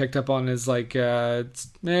I picked up on is like,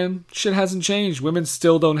 man, shit hasn't changed. Women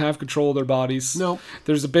still don't have control of their bodies. No.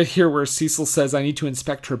 There's a bit here where Cecil says, I need to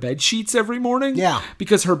inspect her bed sheets every morning. Yeah.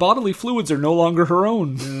 Because her bodily fluids are no longer her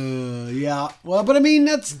own. Yeah. Well, but I mean,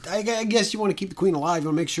 I guess you want to keep the queen alive. You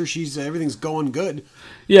want to make sure everything's going good.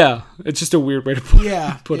 Yeah. It's just a weird way to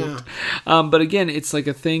put it. But again, it's like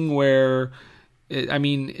a thing where...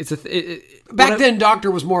 Back then,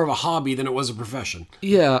 doctor was more of a hobby than it was a profession.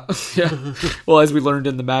 Yeah. Well, as we learned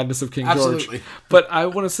in The Madness of King Absolutely. George. But I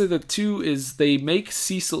want to say that, too, is they make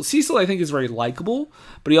Cecil... Cecil, I think, is very likable,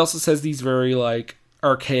 but he also says these very, like,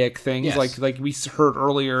 archaic things. Yes. Like we heard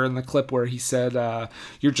earlier in the clip where he said,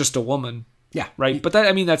 you're just a woman. Yeah. Right? But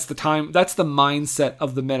that's the time... That's the mindset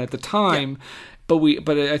of the men at the time. Yeah.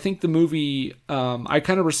 But I think the movie, I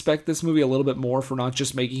kind of respect this movie a little bit more for not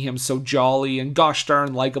just making him so jolly and gosh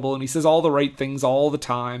darn likable, and he says all the right things all the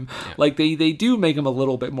time. Yeah. Like they do make him a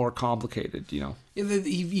little bit more complicated,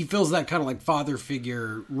 He fills that kind of like father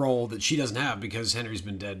figure role that she doesn't have because Henry's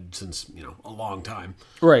been dead since, a long time.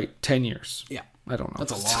 Right, 10 years. Yeah. I don't know.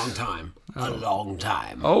 That's a long time. A long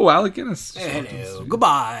time. Oh, Alec Guinness. Hello.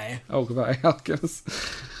 Goodbye. Oh, goodbye, Alec Guinness.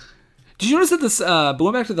 Did you notice that this,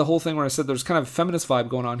 going back to the whole thing where I said there's kind of a feminist vibe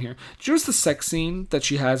going on here, did you notice the sex scene that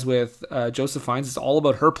she has with Joseph Fiennes is all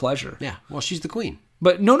about her pleasure? Yeah, well, she's the queen.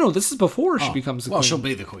 But no, this is before she becomes the queen. Well, she'll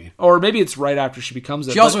be the queen. Or maybe it's right after she becomes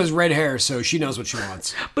it. She also has red hair, so she knows what she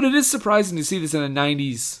wants. But it is surprising to see this in a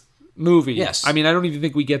 90s movie. Yes. I mean, I don't even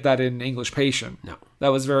think we get that in English Patient. No. That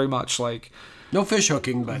was very much like... No fish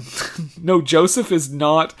hooking, but... No, Joseph is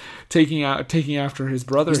not taking after his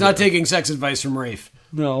brother. He's not taking sex advice from Rafe.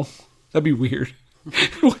 No, that'd be weird.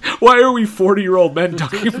 Why are we 40-year-old men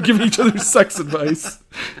giving each other sex advice?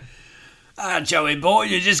 Joey boy,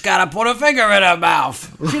 you just gotta put a finger in her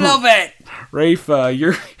mouth. She love it. Rafe,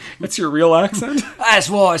 that's your real accent? That's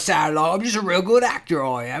what I sound like. I'm just a real good actor,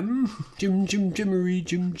 I am. Jim Jimmery,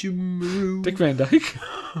 Jim Jimmeroo. Dick Van Dyke.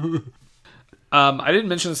 I didn't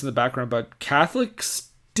mention this in the background, but Catholics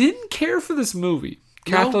didn't care for this movie.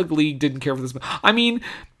 Catholic League didn't care for this movie. I mean...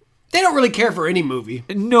 They don't really care for any movie.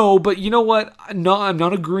 No, but you know what? No, I'm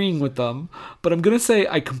not agreeing with them, but I'm going to say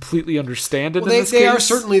I completely understand it in this case. They are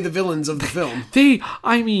certainly the villains of the film.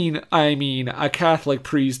 I mean, a Catholic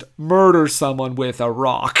priest murders someone with a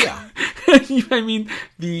rock. Yeah. But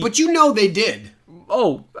they did.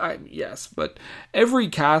 Oh, yes, but every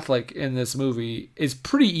Catholic in this movie is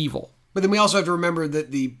pretty evil. But then we also have to remember that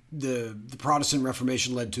the Protestant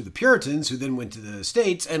Reformation led to the Puritans, who then went to the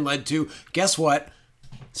States and led to, guess what?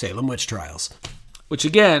 Salem witch trials. Which,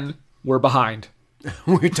 again, we're behind.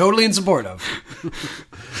 We're totally in support of.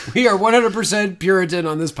 We are 100% Puritan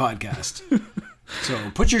on this podcast.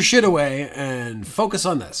 So put your shit away and focus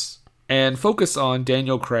on this. And focus on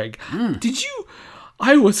Daniel Craig. Did you...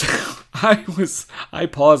 I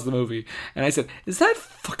paused the movie and I said, is that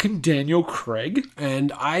fucking Daniel Craig?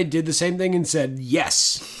 And I did the same thing and said,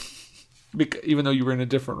 yes. Even though you were in a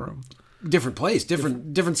different room. Different place,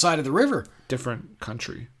 different side of the river. Different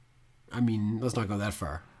country. I mean, let's not go that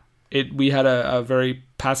far. We had a very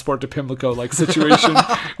Passport to Pimlico-like situation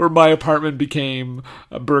where my apartment became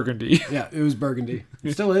Burgundy. Yeah, it was Burgundy.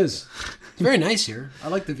 It still is. It's very nice here. I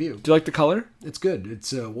like the view. Do you like the color? It's good.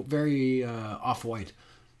 It's very off-white.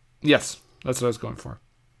 Yes, that's what I was going for.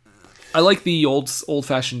 I like the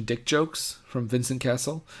old-fashioned dick jokes from Vincent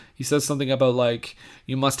Cassel. He says something about, like,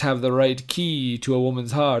 you must have the right key to a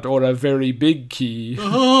woman's heart, or a very big key.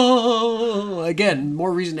 Oh, again,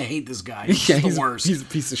 more reason to hate this guy. He's the worst. He's a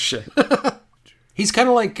piece of shit. He's kind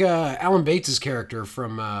of like Alan Bates' character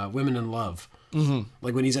from Women in Love. Mm-hmm.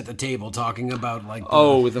 Like when he's at the table talking about like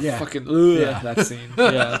fucking that scene.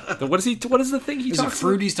 Yeah. What is the thing he talks about?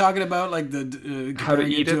 Fruit he's talking about, like the how to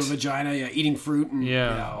eat it to a vagina, eating fruit and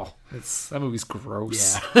that movie's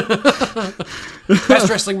gross. Yeah. Best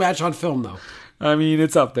wrestling match on film though. I mean,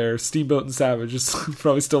 it's up there. Steamboat and Savage is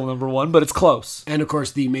probably still number one, but it's close. And of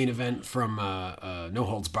course, the main event from No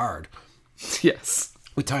Holds Barred. Yes.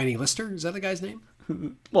 With Tiny Lister. Is that the guy's name?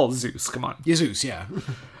 Well, Zeus. Come on. Yeah, Zeus, yeah.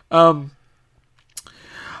 And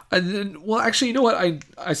then, well, actually, you know what?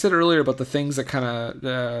 I said earlier about the things that kind of,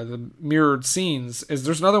 the mirrored scenes, is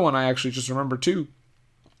there's another one I actually just remember too.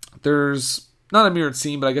 There's not a mirrored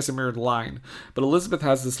scene, but I guess a mirrored line. But Elizabeth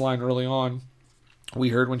has this line early on, we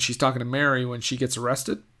heard when she's talking to Mary when she gets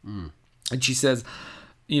arrested. And she says,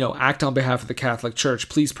 act on behalf of the Catholic Church.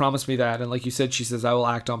 Please promise me that. And like you said, she says, I will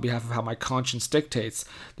act on behalf of how my conscience dictates.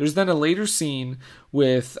 There's then a later scene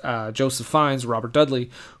with Joseph Fiennes, Robert Dudley,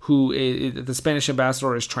 who the Spanish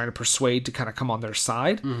ambassador is trying to persuade to kind of come on their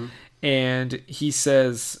side. And he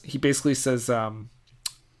basically says, I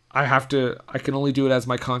can only do it as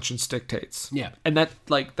my conscience dictates. Yeah. And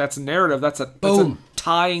that's a narrative. That's a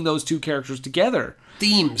tying those two characters together.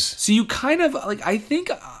 Themes. So you kind of, I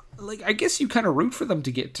guess you kind of root for them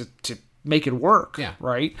to get to make it work. Yeah.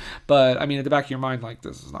 Right? But, I mean, at the back of your mind,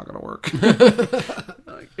 this is not going to work.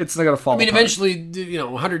 It's not going to fall apart. Eventually,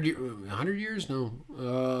 100 years? No.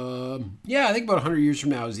 Yeah, I think about 100 years from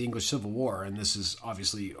now is the English Civil War, and this is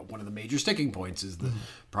obviously one of the major sticking points is the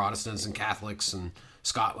Protestants and Catholics and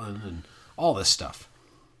Scotland and all this stuff.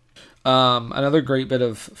 Another great bit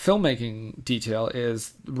of filmmaking detail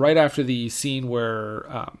is right after the scene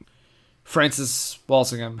where Francis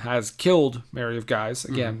Walsingham has killed Mary of Guise.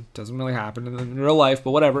 Again, doesn't really happen in real life, but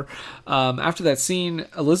whatever. After that scene,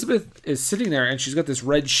 Elizabeth is sitting there and she's got this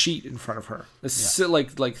red sheet in front of her. This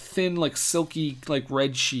thin, silky,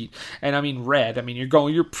 red sheet. And I mean red. I mean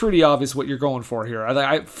you're pretty obvious what you're going for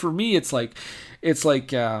here. For me, it's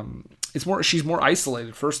she's more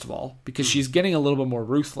isolated, first of all, because she's getting a little bit more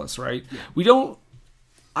ruthless, right? Yeah.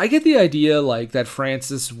 I get the idea that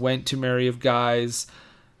Francis went to Mary of Guise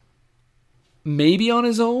maybe on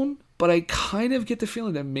his own, but I kind of get the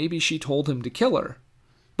feeling that maybe she told him to kill her.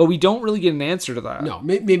 But we don't really get an answer to that. No,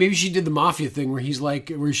 maybe she did the mafia thing where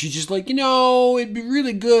she's just it'd be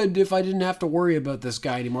really good if I didn't have to worry about this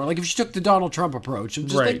guy anymore. Like if she took the Donald Trump approach of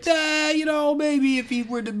just maybe if he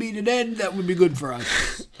were to meet an end, that would be good for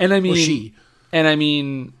us. And I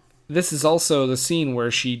mean, this is also the scene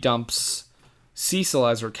where she dumps Cecil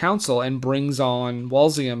as her counsel and brings on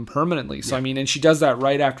Walsingham permanently. So, and she does that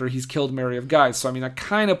right after he's killed Mary of Guise. So, that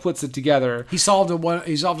kind of puts it together. He solved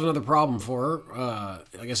another problem for her,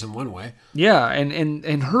 I guess in one way. Yeah,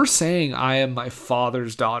 and her saying, I am my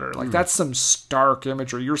father's daughter. That's some stark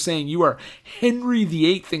imagery. You're saying you are Henry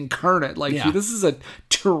VIII incarnate. This is a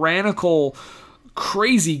tyrannical,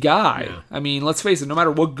 crazy guy. Yeah. I mean, let's face it, no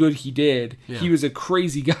matter what good he did, he was a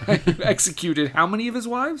crazy guy who executed how many of his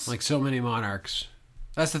wives? Like so many monarchs.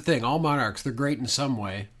 That's the thing. All monarchs, they're great in some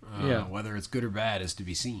way. Whether it's good or bad is to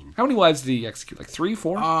be seen. How many wives did he execute? 3,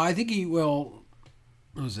 4? I think what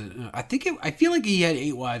was it? I feel like he had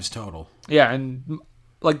 8 wives total. Yeah, and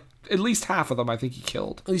at least half of them I think he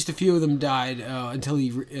killed. At least a few of them died until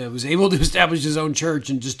he was able to establish his own church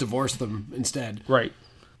and just divorce them instead. Right.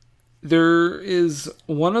 There is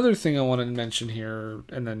one other thing I wanted to mention here,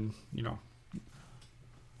 and then,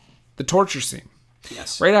 the torture scene.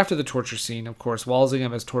 Yes. Right after the torture scene, of course,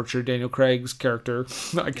 Walsingham has tortured Daniel Craig's character,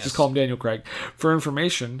 I can just call him Daniel Craig, for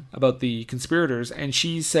information about the conspirators, and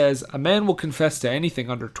she says, a man will confess to anything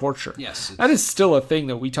under torture. Yes. That is still a thing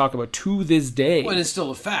that we talk about to this day. Well, it's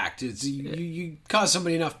still a fact. It's you cause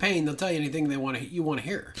somebody enough pain, they'll tell you anything you want to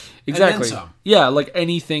hear. Exactly. And then some. Yeah,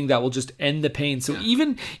 anything that will just end the pain. So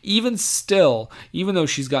even still, even though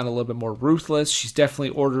she's gotten a little bit more ruthless, she's definitely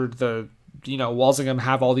ordered the Walsingham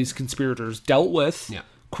have all these conspirators dealt with,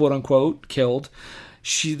 quote unquote, killed.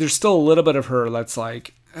 There's still a little bit of her that's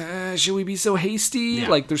should we be so hasty?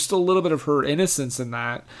 Yeah. There's still a little bit of her innocence in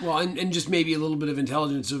that. Well, and just maybe a little bit of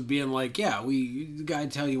intelligence of being the guy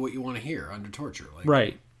tell you what you want to hear under torture.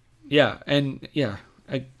 Right. Yeah. And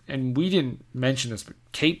and we didn't mention this, but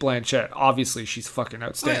Cate Blanchett, obviously she's fucking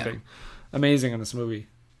outstanding. Amazing in this movie.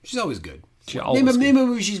 She's always good. Name a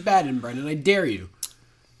movie she's bad in, Brendan. I dare you.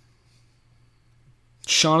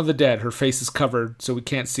 Shaun of the Dead. Her face is covered, so we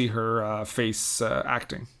can't see her face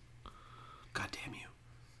acting. God damn you.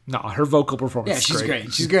 No, her vocal performance is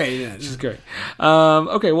great. She's great. Yeah, she's great.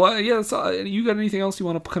 Okay, well, you got anything else you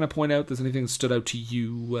want to kind of point out? Does anything that stood out to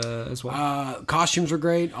you as well? Costumes were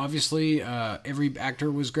great, obviously. Every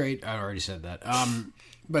actor was great. I already said that.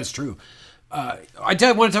 But it's true. I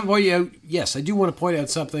do want to point out, yes, I do want to point out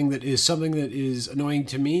something that is annoying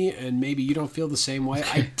to me, and maybe you don't feel the same way.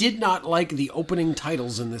 I did not like the opening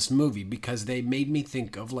titles in this movie because they made me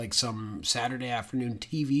think of some Saturday afternoon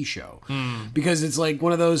TV show. Because it's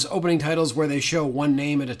one of those opening titles where they show one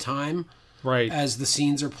name at a time. Right. As the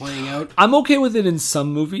scenes are playing out. I'm okay with it in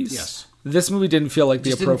some movies. Yes. This movie didn't feel like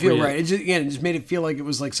the appropriate. Didn't feel right. It just made it feel like it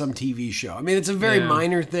was like some TV show. I mean, it's a very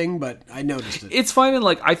minor thing, but I noticed it. It's fine, and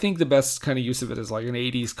like I think the best kind of use of it is like an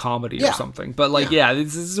 '80s comedy or something. But like,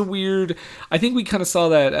 this is a weird. I think we kind of saw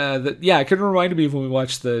that. It kind of reminded me of when we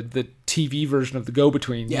watched the TV version of The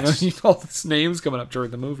Go-Between. Yes. You know, all these names coming up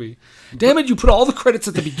during the movie. Damn it! You put all the credits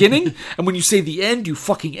at the beginning, and when you say the end, you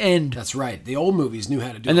fucking end. That's right. The old movies knew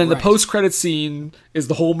how to do it. And then the right. post-credit scene is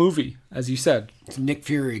the whole movie, as you said. It's Nick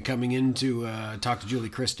Fury coming in to talk to Julie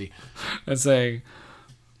Christie and saying,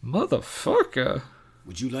 "Motherfucker,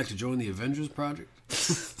 would you like to join the Avengers Project?"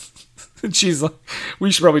 And she's like,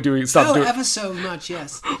 "We should probably stop doing ever so much,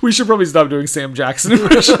 yes. We should probably stop doing Sam Jackson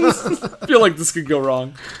impressions. I feel like this could go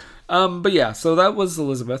wrong." But yeah, so that was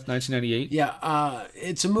Elizabeth, 1998. Yeah,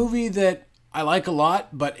 it's a movie that I like a lot,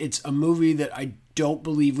 but it's a movie that I don't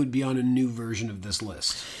believe would be on a new version of this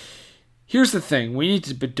list. Here's the thing. We need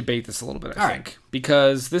to debate this a little bit, I think.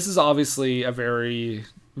 Because this is obviously a very,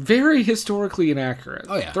 very historically inaccurate.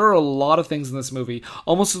 Oh, yeah. There are a lot of things in this movie,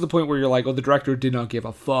 almost to the point where you're like, oh, the director did not give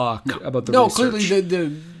a fuck about the research.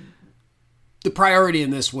 Clearly the priority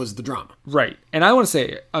in this was the drama. Right. And I want to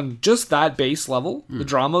say, on just that base level, the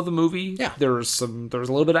drama of the movie, there's a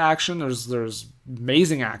little bit of action, there's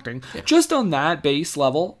amazing acting. Yeah. Just on that base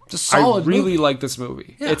level, I really like this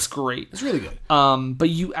movie. Yeah. It's great. It's really good. But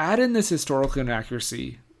you add in this historical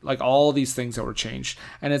inaccuracy, like all these things that were changed,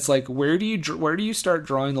 and it's like, where do you start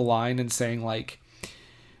drawing the line and saying like,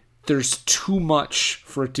 there's too much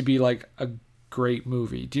for it to be like a great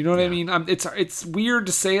movie? Do you know what I mean? It's weird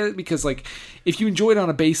to say it because like if you enjoy it on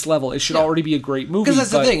a base level, it should already be a great movie. Because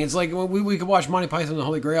that's the thing. It's like we could watch Monty Python and the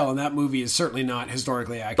Holy Grail, and that movie is certainly not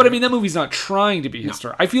historically accurate. But I mean, that movie's not trying to be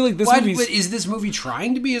historical. I feel like this movie is this movie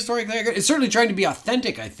trying to be historically accurate? It's certainly trying to be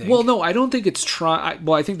authentic, I think. Well, no, I don't think it's trying.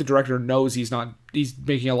 Well, I think the director knows he's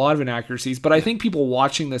making a lot of inaccuracies, but I think people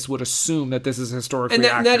watching this would assume that this is historically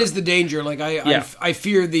accurate. And that is the danger. Like I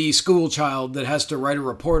fear the school child that has to write a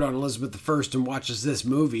report on Elizabeth I and watches this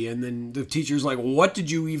movie, and then the teacher's like, "What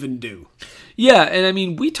did you even do?" Yeah, and I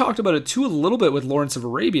mean, we talked about it too a little bit with Lawrence of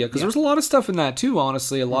Arabia, because there's a lot of stuff in that too,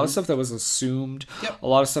 honestly. A lot of stuff that was assumed, a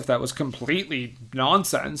lot of stuff that was completely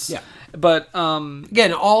nonsense. Yeah. But,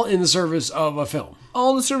 again, all in the service of a film.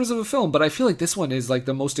 All in the service of a film, but I feel like this one is like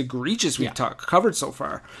the most egregious we've covered so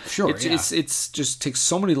far. Sure, it's just takes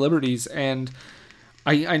so many liberties, and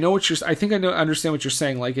I know what I understand what you're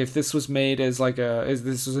saying. Like, if this was made as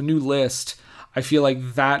this was a new list, I feel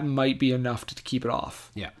like that might be enough to keep it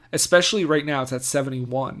off. Yeah. Especially right now, it's at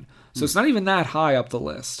 71. So it's not even that high up the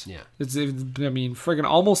list. Yeah. It's, friggin'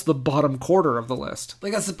 almost the bottom quarter of the list.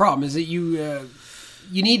 Like, that's the problem, is that you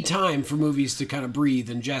need time for movies to kind of breathe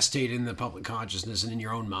and gestate in the public consciousness and in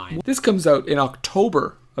your own mind. This comes out in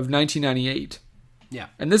October of 1998. Yeah.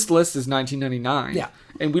 And this list is 1999. Yeah.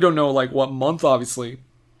 And we don't know, like, what month, obviously,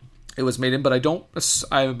 it was made in, but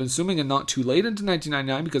I'm assuming it not too late into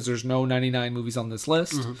 1999 because there's no 99 movies on this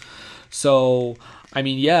list. Mm-hmm. So, I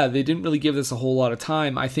mean, yeah, they didn't really give this a whole lot of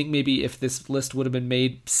time. I think maybe if this list would have been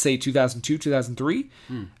made, say, 2002, 2003,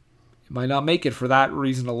 it might not make it for that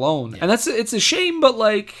reason alone. Yeah. And it's a shame, but,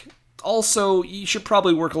 like, also, you should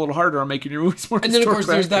probably work a little harder on making your movies more. And then, of course,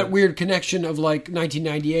 there's that weird connection of, like,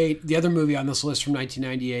 1998. The other movie on this list from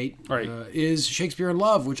 1998 is Shakespeare in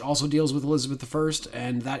Love, which also deals with Elizabeth I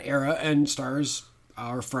and that era and stars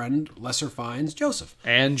our friend Lesser Fiennes Joseph.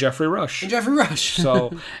 And Jeffrey Rush.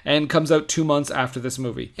 So, and comes out 2 months after this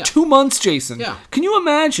movie. Yeah. 2 months, Jason. Yeah. Can you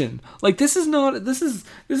imagine? Like, this is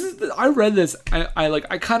I read this.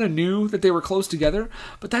 I kind of knew that they were close together,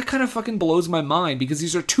 but that kind of fucking blows my mind because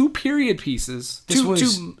these are two period pieces,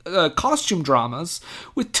 two costume dramas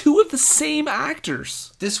with two of the same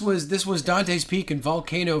actors. This was Dante's Peak and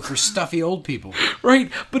Volcano for stuffy old people. Right.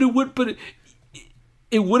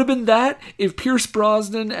 It would have been that if Pierce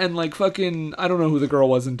Brosnan and, like, fucking, I don't know who the girl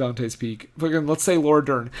was in Dante's Peak. Fucking, let's say Laura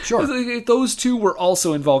Dern. Sure. If those two were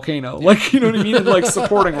also in Volcano. Like, you know what I mean? In, like,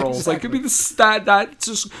 supporting roles. Exactly. Like, it'd be that's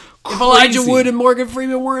just crazy. If Elijah Wood and Morgan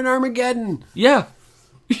Freeman were in Armageddon. Yeah.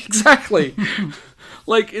 Exactly.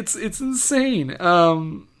 Like, it's insane.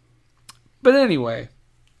 But anyway.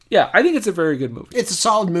 Yeah, I think it's a very good movie. It's a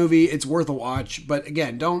solid movie. It's worth a watch. But,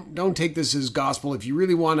 again, don't take this as gospel. If you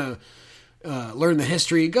really want to learn the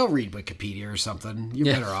history, go read Wikipedia or something.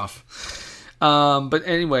 You're better off. But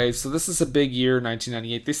anyway, so this is a big year,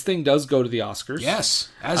 1998. This thing does go to the Oscars. Yes,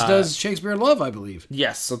 as does Shakespeare in Love, I believe.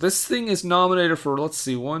 Yes, so this thing is nominated for, let's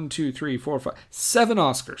see, 1, 2, 3, 4, 5, 7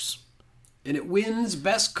 Oscars. And it wins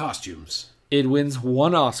Best Costumes. It wins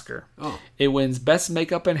 1 Oscar. Oh. It wins Best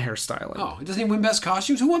Makeup and Hairstyling. Oh, it doesn't even win Best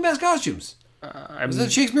Costumes? Who won Best Costumes? Was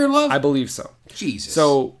that Shakespeare in Love? I believe so. Jesus.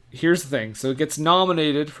 So here's the thing. So it gets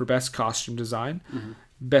nominated for Best Costume Design,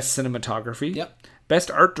 Best Cinematography,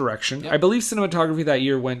 Best Art Direction. I believe cinematography that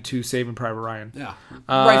year went to Saving Private Ryan. Yeah,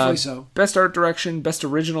 rightfully so. Best Art Direction, Best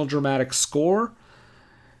Original Dramatic Score.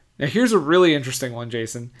 Now here's a really interesting one,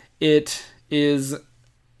 Jason. It is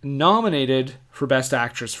nominated for Best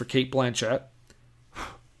Actress for Cate Blanchett.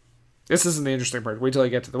 This isn't the interesting part. Wait till I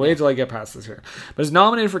get past this here. But it's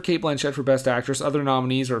nominated for Cate Blanchett for Best Actress. Other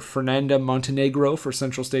nominees are Fernanda Montenegro for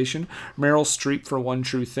Central Station, Meryl Streep for One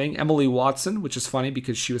True Thing, Emily Watson, which is funny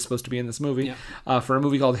because she was supposed to be in this movie, for a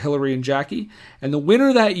movie called Hillary and Jackie. And the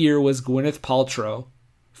winner that year was Gwyneth Paltrow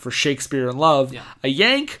for Shakespeare in Love. A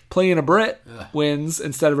Yank playing a Brit wins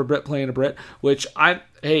instead of a Brit playing a Brit, which I'm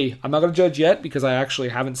not going to judge yet because I actually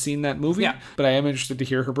haven't seen that movie, but I am interested to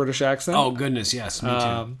hear her British accent. Oh, goodness, yes, me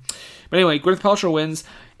too. But anyway, Gwyneth Paltrow wins.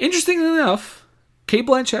 Interestingly enough, Cate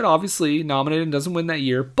Blanchett obviously nominated and doesn't win that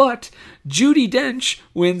year, but Judi Dench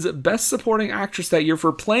wins Best Supporting Actress that year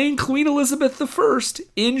for playing Queen Elizabeth I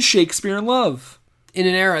in Shakespeare in Love. In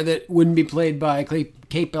an era that wouldn't be played by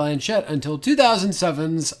Cate Blanchett until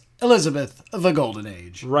 2007's Elizabeth of the Golden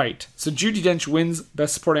Age. Right. So Judi Dench wins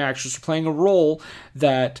Best Supporting Actress for playing a role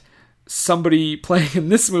that somebody playing in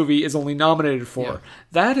this movie is only nominated for. Yeah.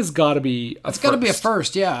 That has got to be a first. It's got to be a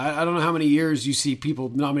first, yeah. I don't know how many years you see people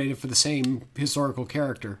nominated for the same historical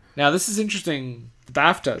character. Now, this is interesting. The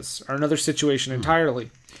BAFTAs are another situation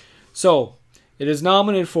entirely. So, it is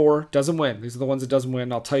nominated for, doesn't win. These are the ones that doesn't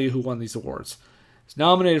win. I'll tell you who won these awards. It's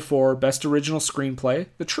nominated for Best Original Screenplay.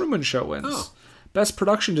 The Truman Show wins. Oh. Best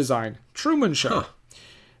Production Design. Truman Show. Huh.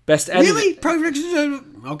 Best editing. Really?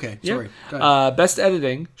 Production? Okay, sorry. Best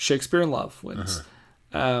editing. Shakespeare in Love wins.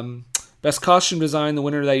 Best costume design. The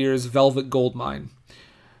winner that year is Velvet Goldmine.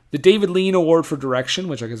 The David Lean Award for Direction,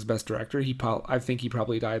 which I guess is Best Director. I think he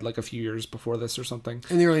probably died like a few years before this or something.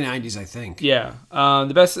 In the early 90s, I think. Yeah.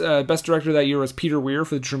 The best director that year was Peter Weir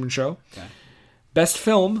for The Truman Show. Okay. Best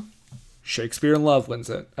film. Shakespeare in Love wins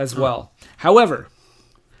it as well. However,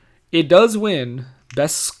 it does win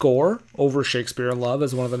Best Score over Shakespeare in Love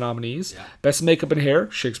as one of the nominees. Yeah. Best Makeup and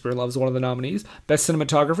Hair, Shakespeare in Love is one of the nominees. Best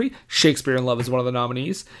Cinematography, Shakespeare in Love is one of the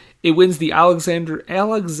nominees. It wins the Alexandra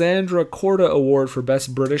Korda Award for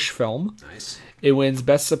Best British Film. Nice. It wins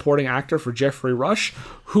Best Supporting Actor for Geoffrey Rush,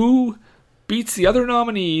 who beats the other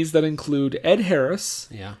nominees that include Ed Harris,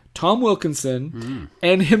 Tom Wilkinson,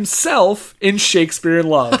 and himself in Shakespeare in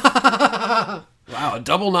Love. Wow, a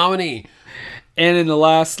double nominee. And in the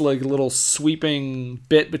last little sweeping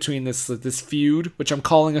bit between this feud, which I'm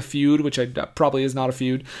calling a feud, which probably is not a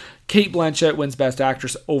feud, Cate Blanchett wins Best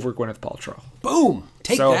Actress over Gwyneth Paltrow. Boom!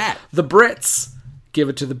 Take that. The Brits give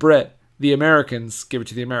it to the Brit. The Americans give it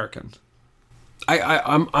to the American.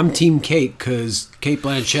 I'm Team Cate because Cate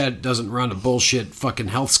Blanchett doesn't run a bullshit fucking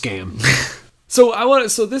health scam.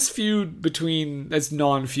 So this feud it's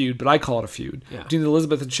non-feud, but I call it a feud between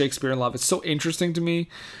Elizabeth and Shakespeare in Love. It's so interesting to me.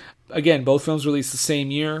 Again, both films released the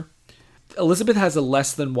same year. Elizabeth has a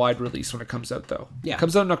less than wide release when it comes out, though. Yeah. It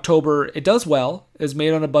comes out in October. It does well. It's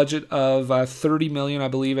made on a budget of $30 million, I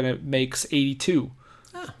believe, and it makes $82.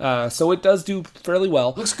 So it does do fairly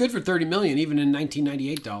well. Looks good for $30 million, even in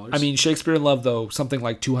 $1998. I mean, Shakespeare in Love, though, something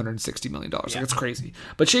like $260 million. Like, it's crazy.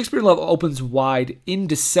 But Shakespeare in Love opens wide in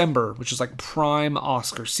December, which is like prime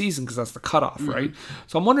Oscar season, because that's the cutoff, right?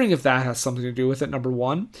 So I'm wondering if that has something to do with it, number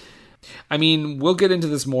one. I mean, we'll get into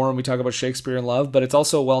this more when we talk about Shakespeare in Love, but it's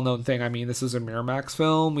also a well-known thing. I mean, this was a Miramax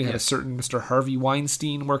film. We had a certain Mr. Harvey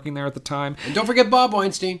Weinstein working there at the time. And don't forget Bob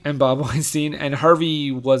Weinstein. And Harvey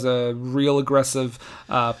was a real aggressive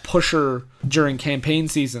pusher during campaign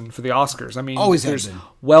season for the Oscars. I mean, there's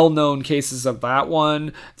well-known cases of that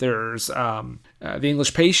one. There's The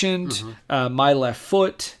English Patient, My Left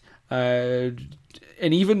Foot, and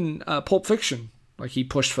even Pulp Fiction. Like, he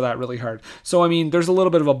pushed for that really hard. So, I mean, there's a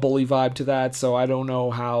little bit of a bully vibe to that, so I don't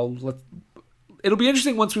know how... It'll be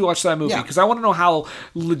interesting once we watch that movie, because I want to know how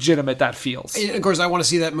legitimate that feels. And of course, I want to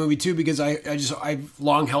see that movie, too, because I've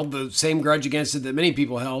long held the same grudge against it that many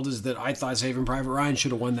people held, is that I thought Saving Private Ryan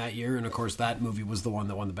should have won that year, and of course, that movie was the one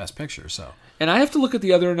that won the Best Picture, so... And I have to look at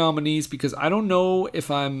the other nominees, because I don't know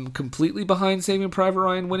if I'm completely behind Saving Private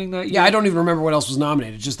Ryan winning that year. Yeah, I don't even remember what else was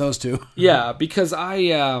nominated, just those two. Yeah, because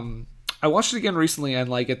I watched it again recently,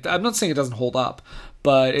 and I'm not saying it doesn't hold up,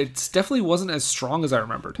 but it definitely wasn't as strong as I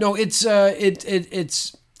remembered. No, it's not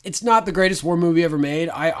the greatest war movie ever made.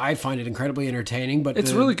 I find it incredibly entertaining, but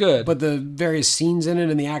it's really good. But the various scenes in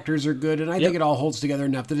it and the actors are good, and I think it all holds together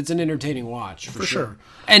enough that it's an entertaining watch for sure.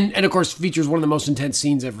 And of course features one of the most intense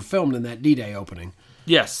scenes ever filmed in that D-Day opening.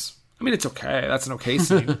 Yes, I mean it's okay. That's an okay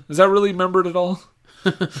scene. Is that really remembered at all?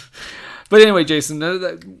 But anyway, Jason,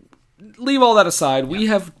 leave all that aside. We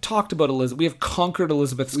have talked about Elizabeth. We have conquered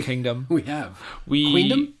Elizabeth's kingdom. We have.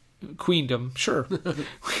 Queendom? Queendom, sure.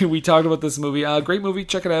 We talked about this movie. Great movie.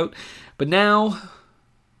 Check it out. But now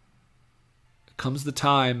comes the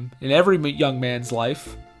time in every young man's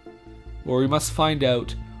life where we must find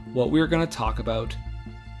out what we're going to talk about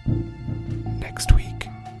next week.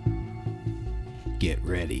 Get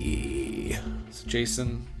ready. So,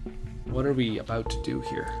 Jason, what are we about to do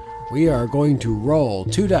here? We are going to roll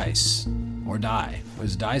 2 dice. Or die.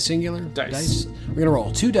 Was die singular? Dice. We're going to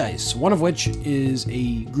roll 2 dice, one of which is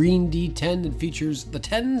a green D10 that features the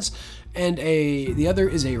 10s, and the other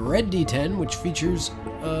is a red D10, which features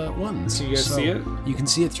 1s. Can you guys see it? You can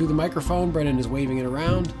see it through the microphone. Brendan is waving it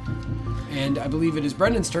around. And I believe it is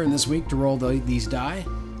Brendan's turn this week to roll these die.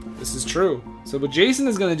 This is true. So what Jason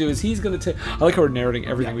is going to do is he's going to take... I like how we're narrating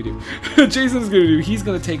everything we do. Jason is going to do... He's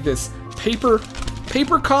going to take this paper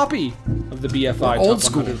copy of the BFI old Top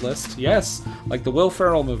school 100 list. Yes, like the Will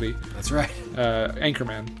Ferrell movie. That's right.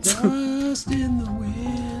 Anchorman. Dust in the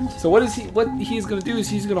wind. So what he's going to do is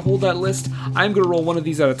he's going to hold that list. I'm going to roll one of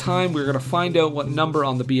these at a time. We're going to find out what number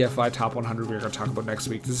on the BFI Top 100 we're going to talk about next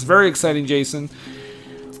week. This is very exciting, Jason.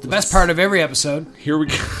 The best part of every episode. Here we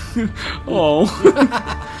go. Oh.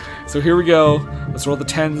 So here we go. Let's roll the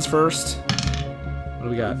 10s first. What do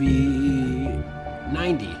we got? It'd be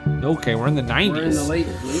 90. Okay, we're in the 90s. We're in the late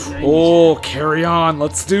 90s. Oh, carry on.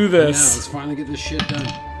 Let's do this. Yeah, let's finally get this shit done.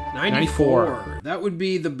 94. That would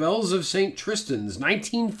be The Bells of St. Tristan's,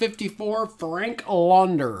 1954, Frank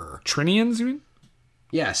Launder. Trinians, you mean?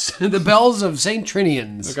 Yes, The Bells of St.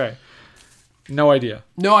 Trinians. Okay. No idea.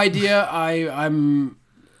 No idea. I'm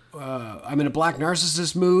in a black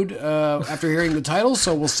narcissist mood after hearing the title,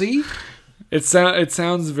 so we'll see. It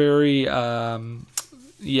sounds very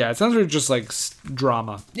it sounds very just like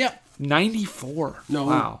drama. Yeah. 94. No.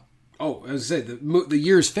 Wow. Oh, I was going to say, the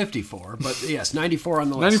year's 54, but yes, 94 on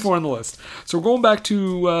the list. 94 on the list. So we're going back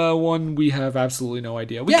to one we have absolutely no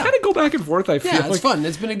idea. We kind of go back and forth, I feel. Yeah, it's fun.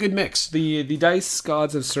 It's been a good mix. The dice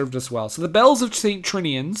gods have served us well. So the Bells of St.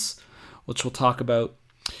 Trinians, which we'll talk about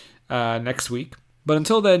next week. But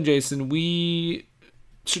until then, Jason, we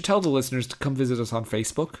should tell the listeners to come visit us on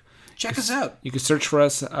Facebook. Check us out. You can search for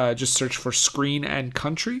us. Just search for Screen and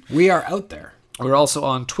Country. We are out there. We're also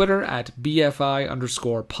on Twitter at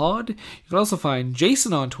BFI_pod. You can also find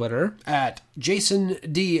Jason on Twitter at Jason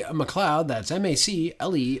D. McLeod. That's MacLeod.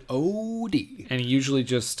 And he usually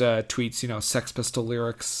just tweets, Sex Pistol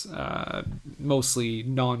lyrics, mostly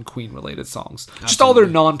non-Queen related songs. Absolutely. Just all their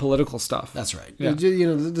non-political stuff. That's right. Yeah.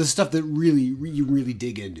 The stuff that you really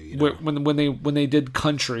dig into. When they did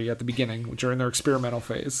country at the beginning, during their experimental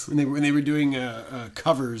phase, when they were doing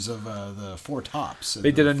covers of the Four Tops.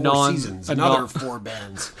 They did another 4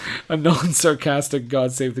 bands. A non-sarcastic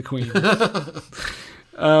God Save the Queen.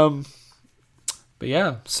 But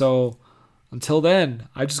yeah, so until then,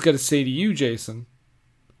 I just got to say to you, Jason,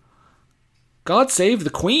 God save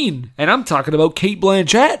the Queen. And I'm talking about Cate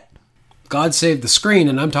Blanchett. God save the screen,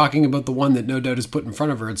 and I'm talking about the one that no doubt is put in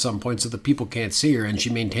front of her at some point so that people can't see her and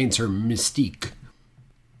she maintains her mystique.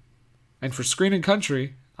 And for Screen and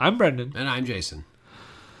Country, I'm Brendan. And I'm Jason.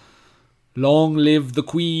 Long live the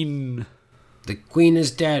Queen. The Queen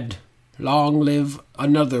is dead. Long live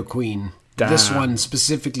another Queen. Damn. This one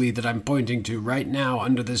specifically that I'm pointing to right now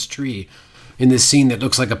under this tree in this scene that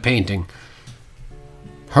looks like a painting.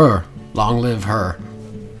 Her. Long live her.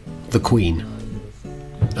 The Queen.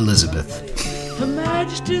 Elizabeth. Her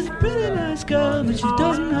Majesty's a pretty nice girl, but she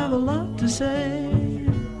doesn't have a lot to say.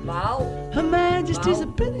 Her Majesty's a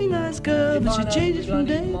pretty nice girl, but she changes from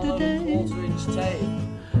day to day.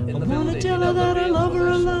 I wanna tell her that I love her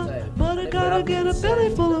a lot, but I gotta get a belly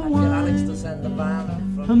full of wine.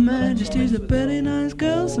 Her Majesty's a pretty nice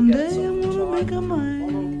girl, someday I'm gonna make her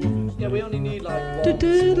mine. Yeah, we only need like one.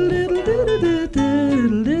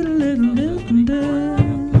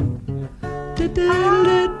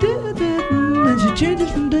 And she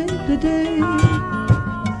changes from day to day.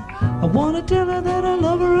 I wanna tell her that I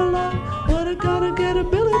love her a lot, but I gotta get a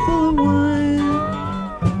belly full of wine.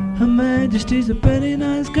 Her Majesty's a pretty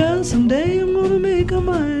nice girl, someday I'm gonna make her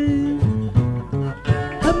mine.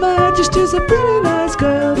 Her Majesty's a pretty nice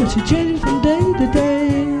girl, but she changes from day to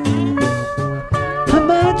day. Her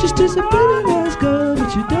Majesty's a pretty nice girl, but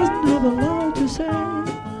she doesn't have a lot to say.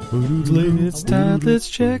 It's time, let's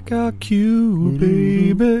check our cue,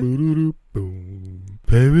 baby.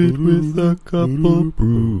 Pair it with a couple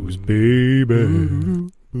brews, baby.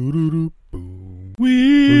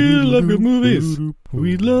 We love good movies.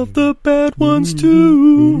 We love the bad ones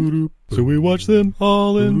too. So we watch them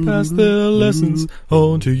all and pass their lessons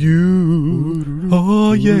on to you.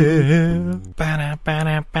 Oh yeah.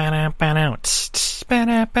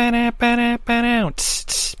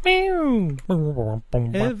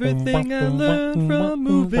 Everything I learned from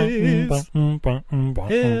movies helps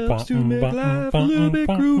to make life a little bit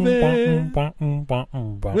groovy.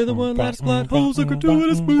 Whether one likes plot holes or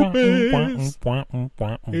gratuitous movies,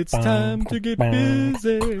 it's time to get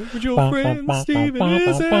busy with your friend Steve and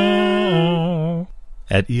Izzy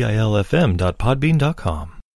at eilfm.podbean.com.